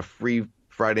put on a free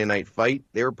Friday night fight,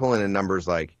 they were pulling in numbers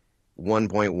like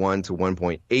 1.1 to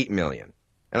 1.8 million.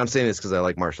 And I'm saying this because I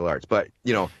like martial arts, but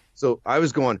so I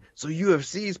was going, so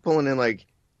UFC's pulling in like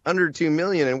under 2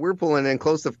 million and we're pulling in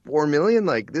close to 4 million.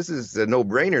 Like, this is a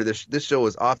no-brainer. This show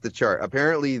is off the chart.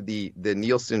 Apparently the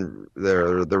Nielsen,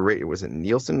 the rate, was it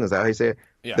Nielsen? Is that how you say it?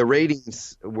 Yeah. The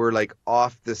ratings were like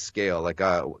off the scale. Like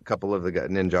a couple of the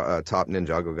top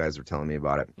Ninjago guys were telling me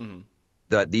about it.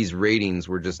 That these ratings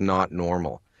were just not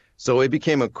normal. So it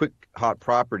became a quick hot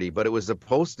property, but it was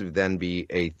supposed to then be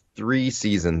a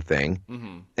 3-season thing.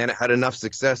 And it had enough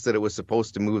success that it was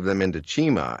supposed to move them into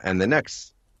Chima and the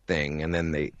next thing. And then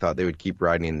they thought they would keep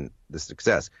riding the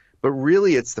success. But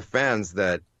really, it's the fans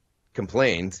that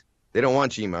complained. They don't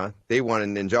want Chima. They wanted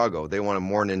Ninjago. They wanted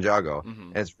more Ninjago.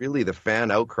 And it's really the fan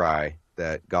outcry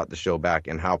that got the show back,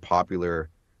 and how popular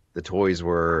the toys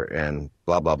were and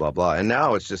blah, blah, blah, blah. And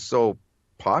now it's just so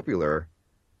popular.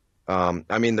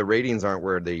 I mean, the ratings aren't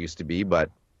where they used to be, but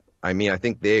I mean, I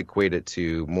think they equate it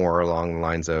to more along the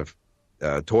lines of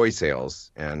toy sales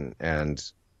and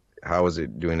how is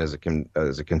it doing as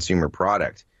a consumer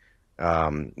product,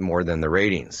 more than the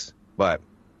ratings. But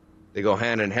they go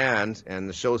hand in hand, and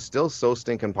the show's still so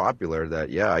stinking popular that,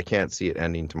 yeah, I can't see it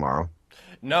ending tomorrow.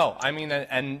 No, I mean,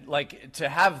 and like, to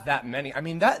have that many, I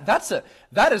mean,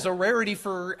 that is a rarity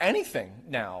for anything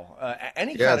now.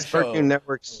 Any kind of show.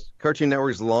 Cartoon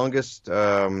Network's longest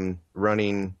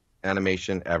running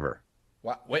animation ever.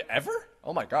 Wow. Wait, ever?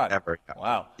 Oh my God. Ever. Yeah.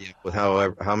 Wow. Yeah, with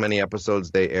how many episodes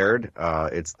they aired,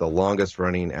 it's the longest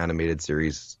running animated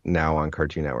series now on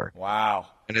Cartoon Network. Wow.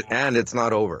 And it's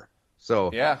not over.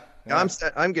 So yeah.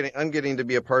 I'm getting to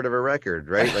be a part of a record,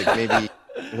 right? Like, maybe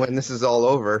when this is all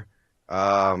over,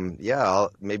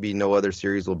 maybe no other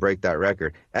series will break that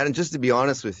record. And just to be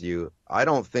honest with you, I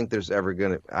don't think there's ever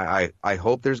going to, I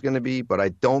hope there's going to be, but I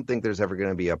don't think there's ever going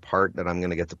to be a part that I'm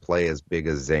going to get to play as big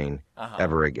as Zane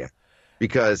ever again.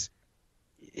 Because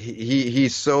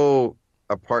he's so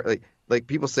a part, like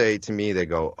people say to me, they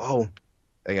go, oh,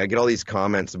 I get all these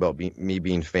comments about me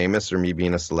being famous or me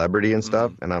being a celebrity and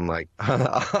stuff. And I'm like,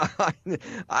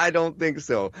 I don't think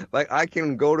so. Like, I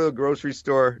can go to a grocery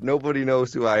store. Nobody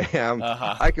knows who I am.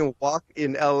 I can walk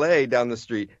in LA down the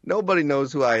street. Nobody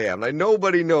knows who I am. Like,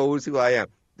 nobody knows who I am.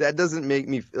 That doesn't make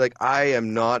me like, I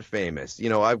am not famous.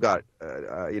 I've got,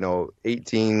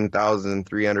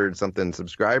 18,300 something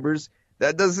subscribers.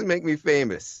 That doesn't make me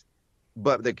famous.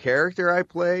 But the character I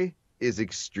play is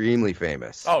extremely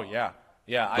famous. Oh, yeah.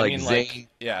 Yeah, I mean, Zane,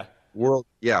 yeah.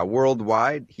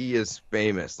 Worldwide, he is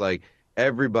famous. Like,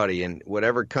 everybody in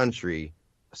whatever country,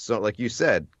 so like you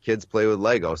said, kids play with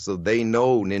Lego, so they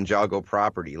know Ninjago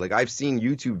property. Like, I've seen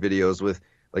YouTube videos with,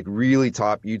 like, really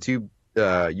top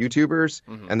YouTubers,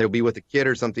 and they'll be with a kid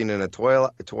or something in a toy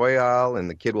aisle, and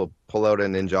the kid will pull out a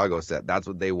Ninjago set. That's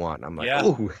what they want. I'm like,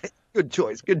 oh, good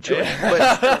choice.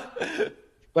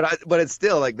 But it's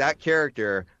still, like, that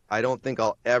character, I don't think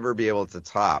I'll ever be able to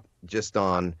top just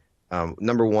on,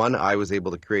 number one, I was able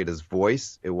to create his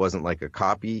voice. It wasn't like a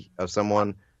copy of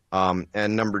someone.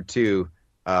 And number two,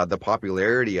 the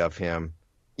popularity of him,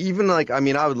 even like, I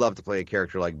mean, I would love to play a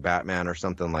character like Batman or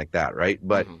something like that, right?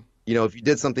 But, if you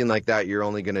did something like that, you're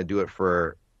only going to do it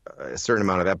for a certain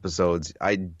amount of episodes.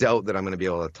 I doubt that I'm going to be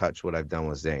able to touch what I've done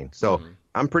with Zane. So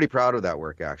I'm pretty proud of that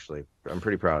work, actually. I'm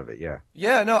pretty proud of it, yeah.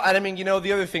 Yeah, no, and I mean, the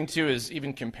other thing, too, is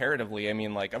even comparatively, I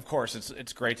mean, like, of course,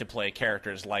 it's great to play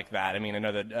characters like that. I mean, I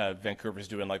know that Vancouver's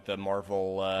doing, like, the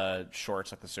Marvel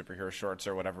shorts, like the superhero shorts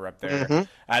or whatever up there.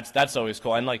 That's always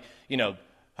cool. And, like,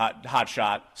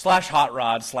 Hotshot / Hot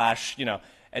Rod /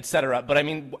 et cetera. But, I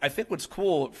mean, I think what's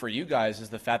cool for you guys is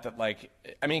the fact that, like,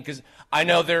 I mean, because I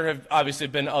know there have obviously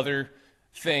been other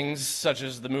things, such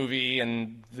as the movie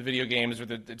and the video games, where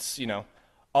it's,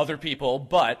 other people,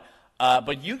 but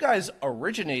you guys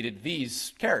originated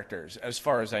these characters, as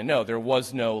far as I know. There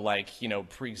was no, like,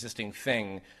 pre-existing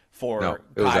thing for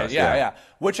it was us, yeah.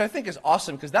 Which I think is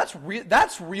awesome, because that's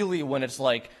really when it's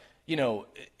like,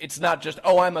 it's not just,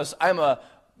 oh, I'm a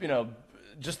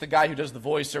just the guy who does the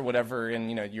voice or whatever,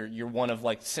 and you're one of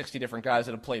like 60 different guys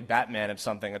that have played Batman at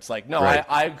something. It's like, no, Right.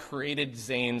 I created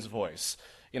Zane's voice.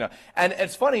 And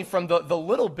it's funny from the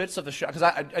little bits of the show, because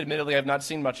I admittedly have not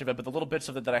seen much of it, but the little bits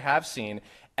of it that I have seen,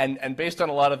 and based on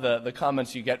a lot of the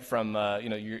comments you get from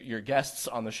your guests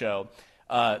on the show,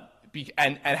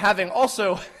 and having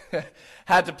also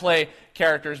had to play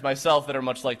characters myself that are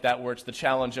much like that, where it's the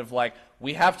challenge of like,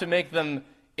 we have to make them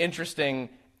interesting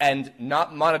and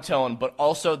not monotone, but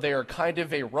also they are kind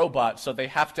of a robot, so they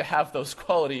have to have those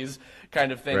qualities,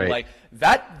 kind of thing. Right. Like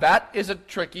that is a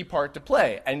tricky part to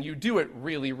play, and you do it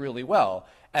really, really well.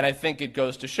 And I think it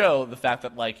goes to show the fact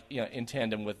that, like, in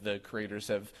tandem with the creators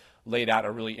have laid out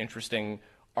a really interesting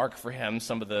arc for him.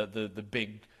 Some of the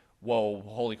big, whoa,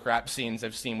 holy crap scenes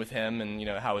I've seen with him, and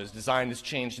how his design has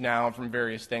changed now from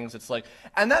various things. It's like,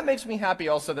 and that makes me happy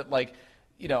also that, like,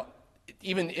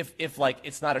 even if like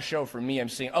it's not a show for me, I'm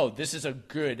saying, oh, this is a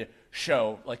good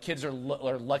show. Like, kids are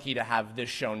lucky to have this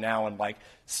show now and like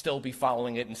still be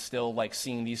following it and still like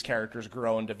seeing these characters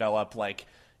grow and develop. Like,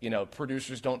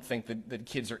 producers don't think that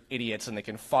kids are idiots and they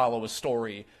can follow a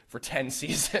story for 10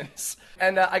 seasons.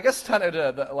 And I guess kind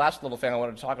of the last little thing I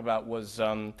wanted to talk about was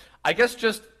I guess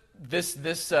just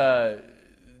this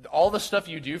all the stuff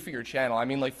you do for your channel. I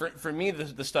mean, like for me,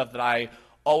 the stuff that I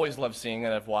always love seeing,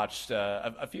 and I've watched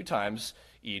a few times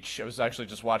each. I was actually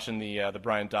just watching the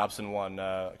Brian Dobson one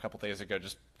a couple days ago,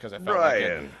 just because I felt like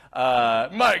it.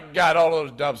 My God, all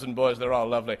those Dobson boys, they're all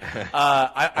lovely.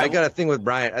 I got a thing with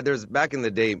Brian. There's back in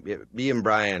the day, me and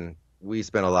Brian, we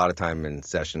spent a lot of time in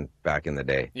session back in the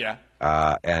day. Yeah.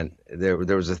 And there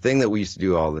was a thing that we used to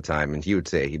do all the time, and he would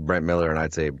say Brent Miller, and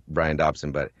I'd say Brian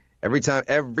Dobson. But every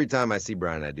time I see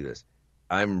Brian, I do this.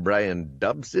 I'm Brian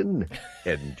Dobson,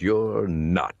 and you're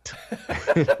not.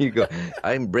 You go,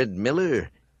 I'm Brent Miller,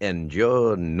 and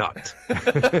you're not.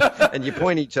 And you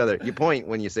point each other. You point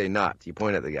when you say not. You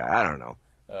point at the guy. I don't know.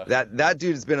 That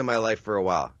dude has been in my life for a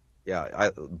while.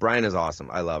 Yeah, Brian is awesome.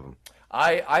 I love him.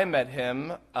 I met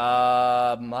him,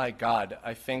 my God,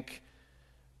 I think,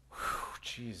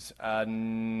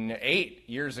 8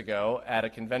 years ago at a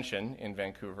convention in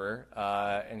Vancouver,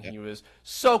 and he was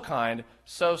so kind,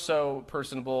 so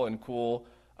personable and cool.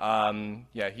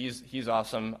 Yeah, he's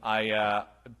awesome.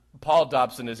 Paul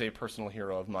Dobson is a personal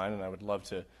hero of mine, and I would love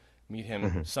to meet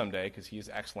him someday because he's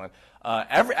excellent.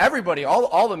 Everybody,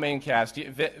 all the main cast,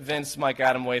 Vince, Mike,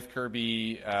 Adam, Waith,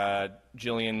 Kirby,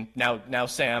 Jillian, now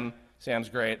Sam's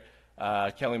great,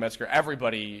 Kelly Metzger,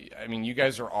 everybody. I mean, you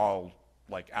guys are all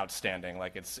like outstanding.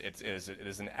 Like it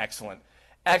is an excellent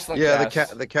cast.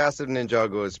 The cast of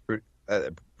Ninjago is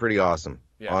pretty awesome.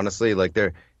 Yeah. Honestly, like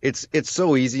it's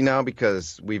so easy now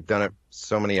because we've done it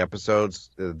so many episodes.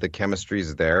 The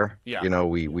chemistry's there. Yeah.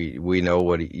 We know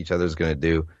what each other's gonna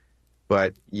do.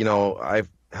 But I've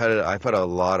had a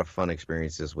lot of fun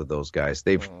experiences with those guys.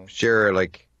 They've share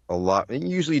like a lot. You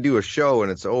usually do a show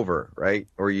and it's over, right?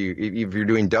 Or if you're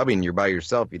doing dubbing, you're by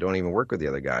yourself. You don't even work with the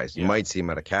other guys. You might see them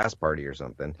at a cast party or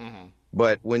something.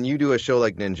 But when you do a show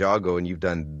like Ninjago and you've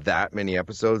done that many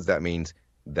episodes, that means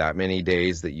that many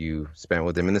days that you spent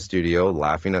with them in the studio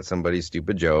laughing at somebody's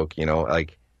stupid joke.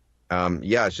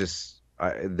 It's just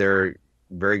they're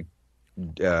very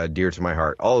dear to my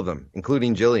heart. All of them,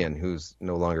 including Jillian, who's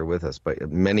no longer with us,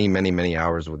 but many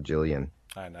hours with Jillian.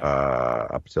 I know.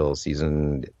 Up till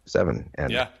season 7.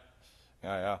 And yeah,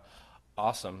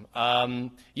 awesome. I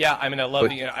mean,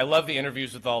 I love the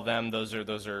interviews with all of them. Those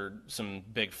are some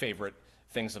big favorite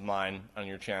things of mine on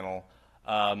your channel.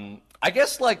 I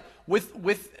guess like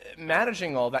with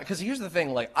managing all that, because here's the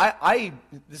thing, like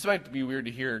this might be weird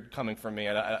to hear coming from me,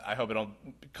 and I hope it don't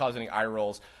cause any eye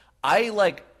rolls. I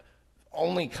like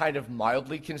only kind of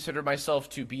mildly consider myself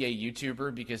to be a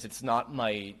YouTuber because it's not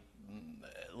my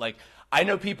like. I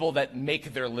know people that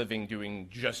make their living doing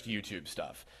just YouTube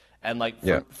stuff. And like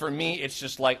for me, it's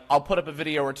just like I'll put up a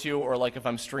video or two, or like if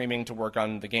I'm streaming to work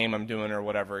on the game I'm doing or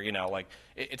whatever, like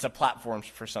it's a platform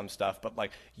for some stuff. But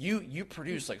like you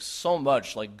produce like so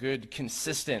much like good,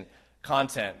 consistent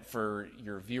content for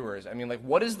your viewers. I mean, like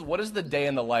what is the day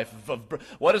in the life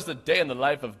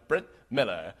of Brent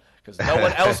Miller? Because no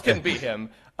one else can be him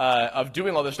of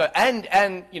doing all this stuff and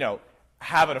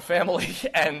having a family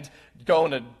and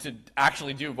going to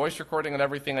actually do voice recording and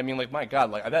everything. I mean, like, my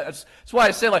God, like that's why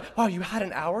I say, like, oh, you had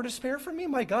an hour to spare for me?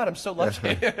 My God, I'm so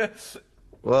lucky.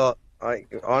 Well,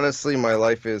 honestly, my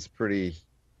life is pretty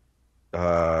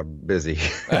busy.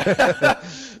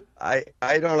 I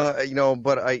don't know,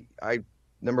 but I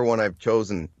number one, I've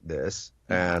chosen this,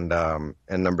 and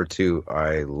number two,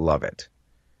 I love it.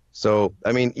 So,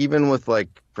 I mean, even with, like,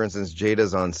 for instance,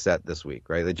 Jada's on set this week,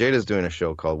 right? Like, Jada's doing a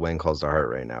show called When Calls the Heart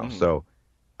right now. So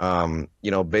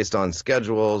Based on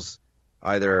schedules,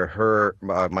 either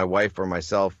my wife or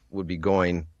myself would be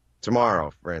going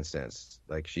tomorrow, for instance.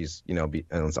 Like she's,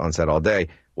 on set all day.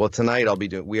 Well, tonight on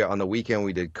the weekend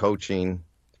we did coaching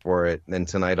for it. And then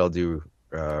tonight I'll do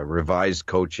revised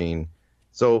coaching.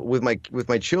 So with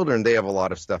my children, they have a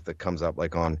lot of stuff that comes up.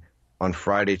 Like on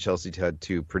Friday, Chelsea had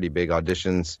 2 pretty big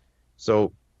auditions.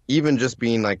 So even just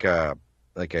being like a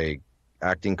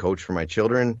acting coach for my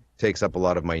children takes up a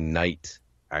lot of my night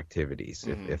activities,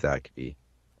 if that could be,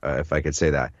 if I could say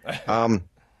that.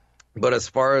 But as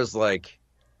far as like,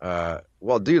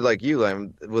 dude, like you,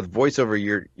 with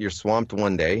voiceover, you're swamped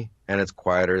one day and it's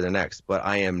quieter the next. But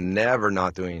I am never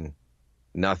not doing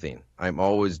nothing. I'm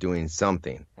always doing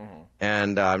something.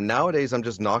 And nowadays, I'm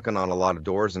just knocking on a lot of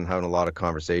doors and having a lot of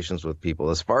conversations with people.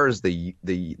 As far as the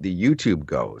YouTube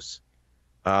goes,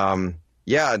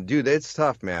 yeah, dude, it's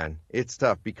tough, man. It's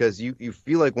tough because you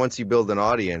feel like once you build an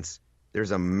audience,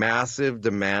 there's a massive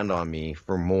demand on me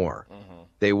for more.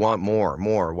 They want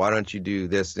more. Why don't you do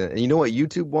this? And you know what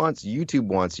YouTube wants? YouTube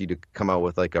wants you to come out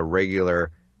with like a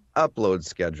regular upload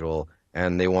schedule,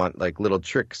 and they want like little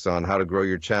tricks on how to grow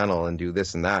your channel and do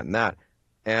this and that and that.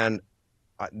 And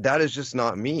that is just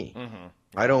not me.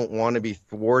 I don't want to be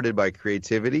thwarted by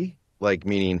creativity, like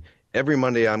meaning every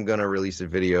Monday I'm going to release a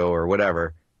video or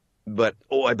whatever, but,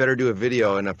 I better do a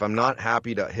video. And if I'm not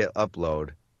happy to hit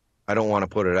upload, I don't want to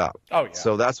put it up. Oh, yeah.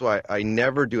 So that's why I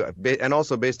never do it. And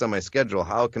also based on my schedule,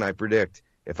 how can I predict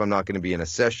if I'm not going to be in a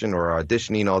session or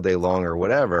auditioning all day long or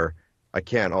whatever? I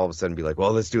can't all of a sudden be like,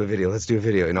 well, let's do a video.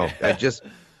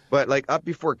 But like up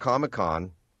before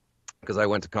Comic-Con, because I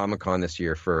went to Comic-Con this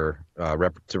year to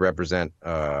represent,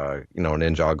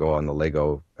 Ninjago on the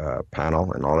Lego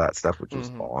panel and all that stuff, which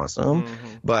was awesome.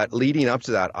 But leading up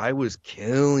to that, I was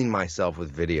killing myself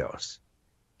with videos.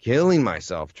 Killing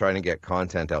myself trying to get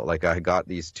content out. Like I got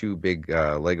these 2 big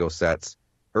Lego sets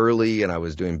early and I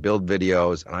was doing build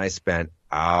videos and I spent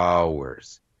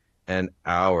hours and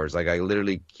hours. Like I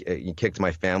literally kicked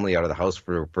my family out of the house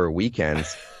for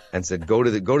weekends and said, go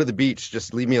to the beach,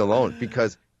 just leave me alone.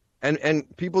 Because and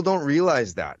people don't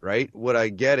realize that, right? What I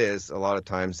get is a lot of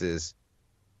times is,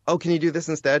 oh, can you do this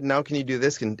instead? Now can you do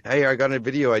this? Hey, I got a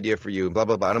video idea for you, blah,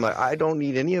 blah, blah. And I'm like, I don't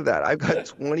need any of that. I've got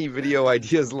 20 video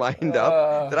ideas lined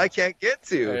up that I can't get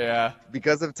to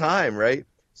because of time, right?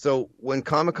 So when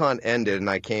Comic-Con ended and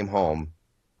I came home,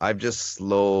 I've just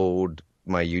slowed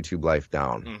my YouTube life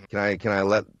down. Can I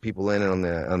let people in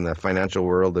on the financial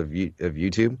world of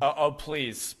YouTube? Oh,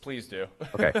 please do.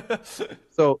 Okay.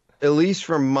 So at least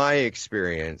from my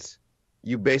experience,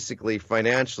 you basically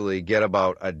financially get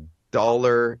about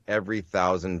 $1 every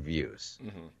 1,000 views.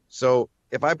 So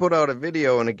if I put out a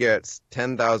video and it gets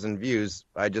 10,000 views,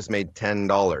 I just made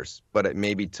 $10, but it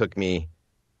maybe took me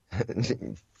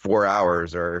 4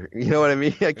 hours, or you know what I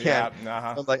mean? I can't.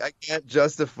 I'm like, I can't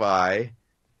justify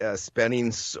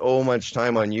spending so much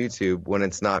time on YouTube when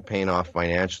it's not paying off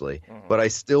financially. But I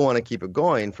still want to keep it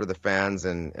going for the fans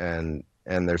and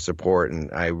their support.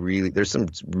 And there's some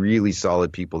really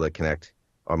solid people that connect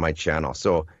on my channel.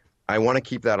 So I want to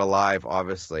keep that alive,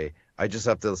 obviously. I just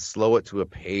have to slow it to a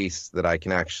pace that I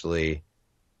can actually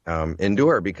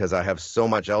endure, because I have so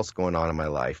much else going on in my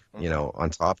life, on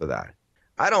top of that.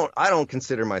 I don't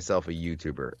consider myself a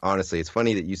YouTuber. Honestly, it's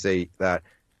funny that you say that.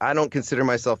 I don't consider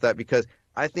myself that because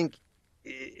I think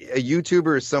a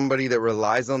YouTuber is somebody that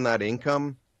relies on that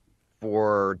income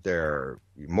for their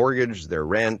mortgage, their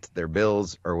rent, their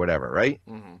bills, or whatever, right?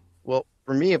 Well,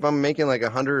 for me, if I'm making like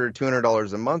 $100 or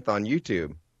 $200 a month on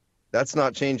YouTube, that's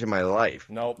not changing my life.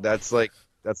 Nope. That's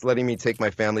letting me take my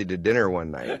family to dinner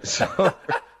one night.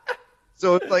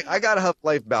 So it's like I gotta have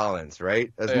life balance,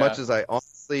 right? As much as I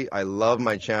love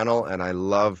my channel and I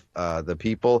love the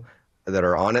people that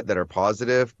are on it that are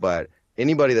positive, but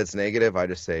anybody that's negative, I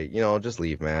just say, just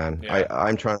leave, man. Yeah.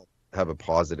 I'm trying to have a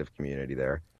positive community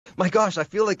there. My gosh, I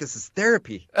feel like this is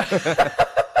therapy.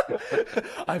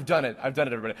 I've done it,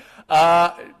 everybody.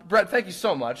 Brent, thank you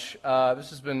so much. This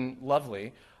has been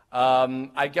lovely.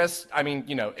 I guess,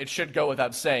 it should go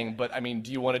without saying, but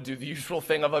do you want to do the usual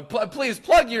thing of please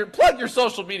plug your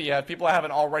social media if people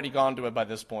haven't already gone to it by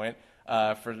this point,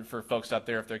 for folks out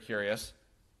there if they're curious.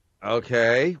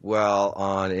 Okay, well,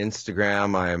 on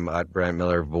Instagram, I'm at Brent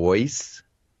Miller Voice.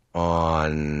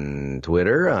 On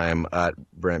Twitter, I'm at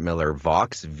Brent Miller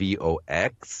Vox,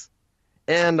 VOX.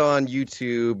 And on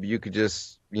YouTube, you could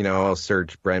just,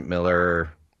 search Brent Miller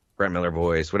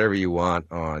Voice, whatever you want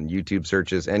on YouTube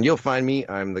searches, and you'll find me.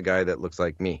 I'm the guy that looks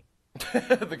like me.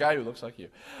 The guy who looks like you.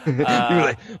 You're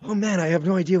like, oh man, I have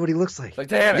no idea what he looks like.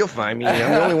 Damn it. You'll find me.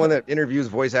 I'm the only one that interviews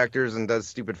voice actors and does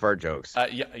stupid fart jokes.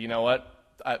 Yeah, you know what?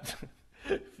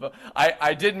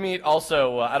 I did meet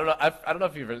also. I don't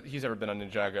know if he's ever been on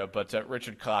Ninjago, but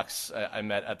Richard Cox I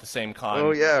met at the same con.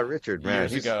 Oh yeah, Richard, man,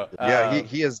 years ago.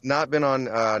 He has not been on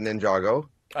Ninjago.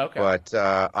 Okay. But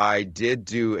I did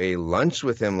do a lunch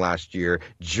with him last year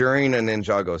during a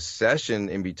Ninjago session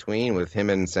in between with him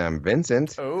and Sam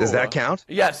Vincent. Ooh. Does that count?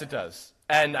 Yes, it does.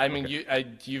 And I mean,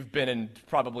 you've been in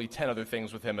probably 10 other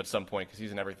things with him at some point because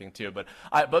he's in everything too. But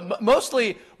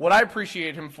mostly what I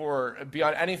appreciate him for,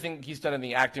 beyond anything he's done in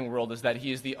the acting world, is that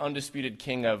he is the undisputed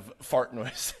king of fart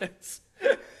noises,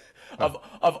 of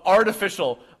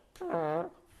artificial.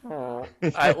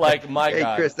 Like my God.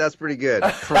 Hey Chris, that's pretty good.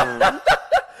 God!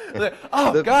 It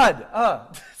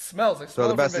smells. So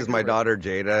the best is my daughter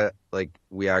Jada. Like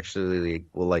we actually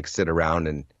will like sit around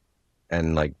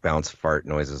and like bounce fart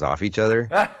noises off each other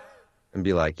and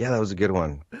be like, "Yeah, that was a good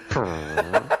one."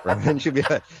 And she'll be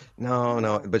like,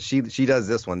 "No," but she does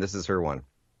this one. This is her one.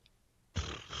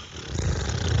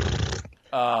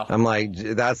 I'm like,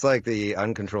 that's like the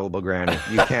uncontrollable granny.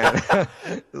 You can't.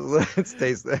 Let's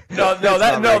taste that.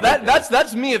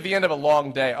 That's me at the end of a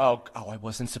long day. Oh, I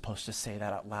wasn't supposed to say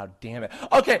that out loud. Damn it.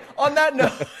 Okay. On that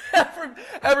note,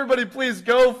 everybody, please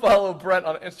go follow Brent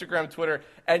on Instagram, Twitter,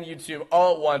 and YouTube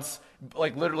all at once.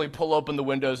 Like literally pull open the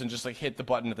windows and just like hit the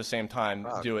button at the same time.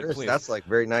 Do it, Chris, please. That's like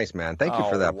very nice, man. Thank you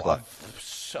for that plug.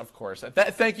 Of course.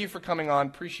 Thank you for coming on.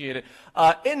 Appreciate it.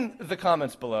 In the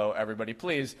comments below, everybody,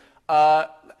 please.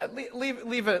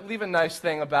 Leave a nice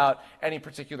thing about any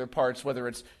particular parts, whether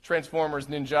it's Transformers,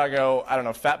 Ninjago, I don't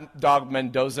know, Fat Dog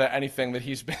Mendoza, anything that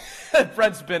he's been,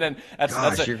 Brent's been in.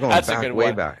 You're going back, a good way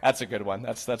one. back. That's a good one.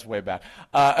 That's way back.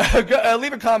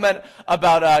 Leave a comment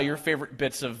about your favorite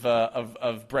bits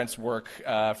of Brent's work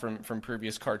from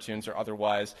previous cartoons or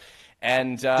otherwise.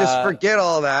 And just forget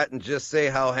all that and just say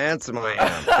how handsome I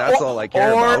am. That's all I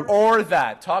care about. Or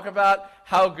that. Talk about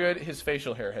how good his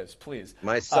facial hair is, please.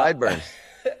 My sideburns.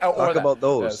 Talk about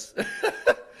those.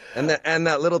 Yes. and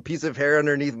that little piece of hair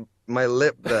underneath my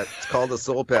lip that's called a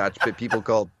soul patch, but people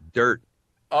call dirt.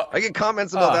 I get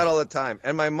comments about that all the time.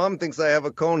 And my mom thinks I have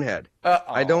a cone head.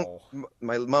 I don't.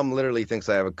 My mom literally thinks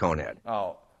I have a cone head.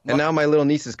 Oh. And now my little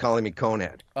niece is calling me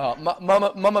Conehead.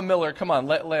 Mama Miller, come on,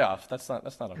 lay off. That's not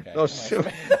okay. No,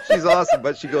 she's awesome,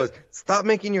 but she goes, "Stop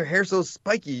making your hair so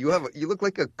spiky. You look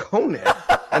like a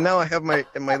conehead." And now I have my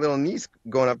little niece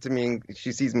going up to me and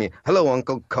she sees me, "Hello,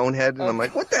 Uncle Conehead," and I'm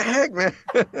like, "What the heck, man?"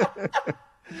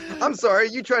 I'm sorry,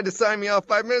 you tried to sign me off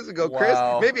 5 minutes ago, Chris.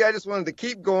 Wow. Maybe I just wanted to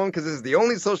keep going because this is the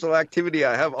only social activity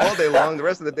I have all day long. The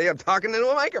rest of the day, I'm talking into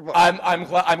a microphone. I'm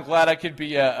glad I could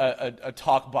be a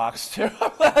talk box too.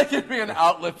 I'm glad I could be an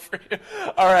outlet for you.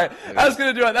 All right, that's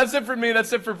gonna do it. That's it for me.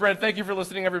 That's it for Brent. Thank you for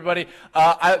listening, everybody.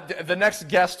 The next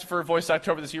guest for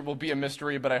Voiceoctober this year will be a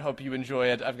mystery, but I hope you enjoy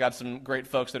it. I've got some great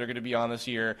folks that are going to be on this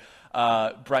year.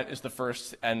 Brent is the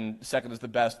first, and second is the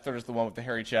best. Third is the one with the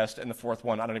hairy chest, and the fourth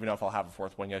one, I don't even know if I'll have a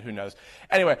fourth one yet. Who knows?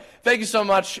 Anyway, thank you so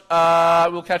much.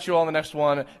 We'll catch you all in the next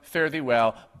one. Fare thee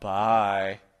well.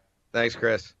 Bye. Thanks,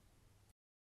 Chris.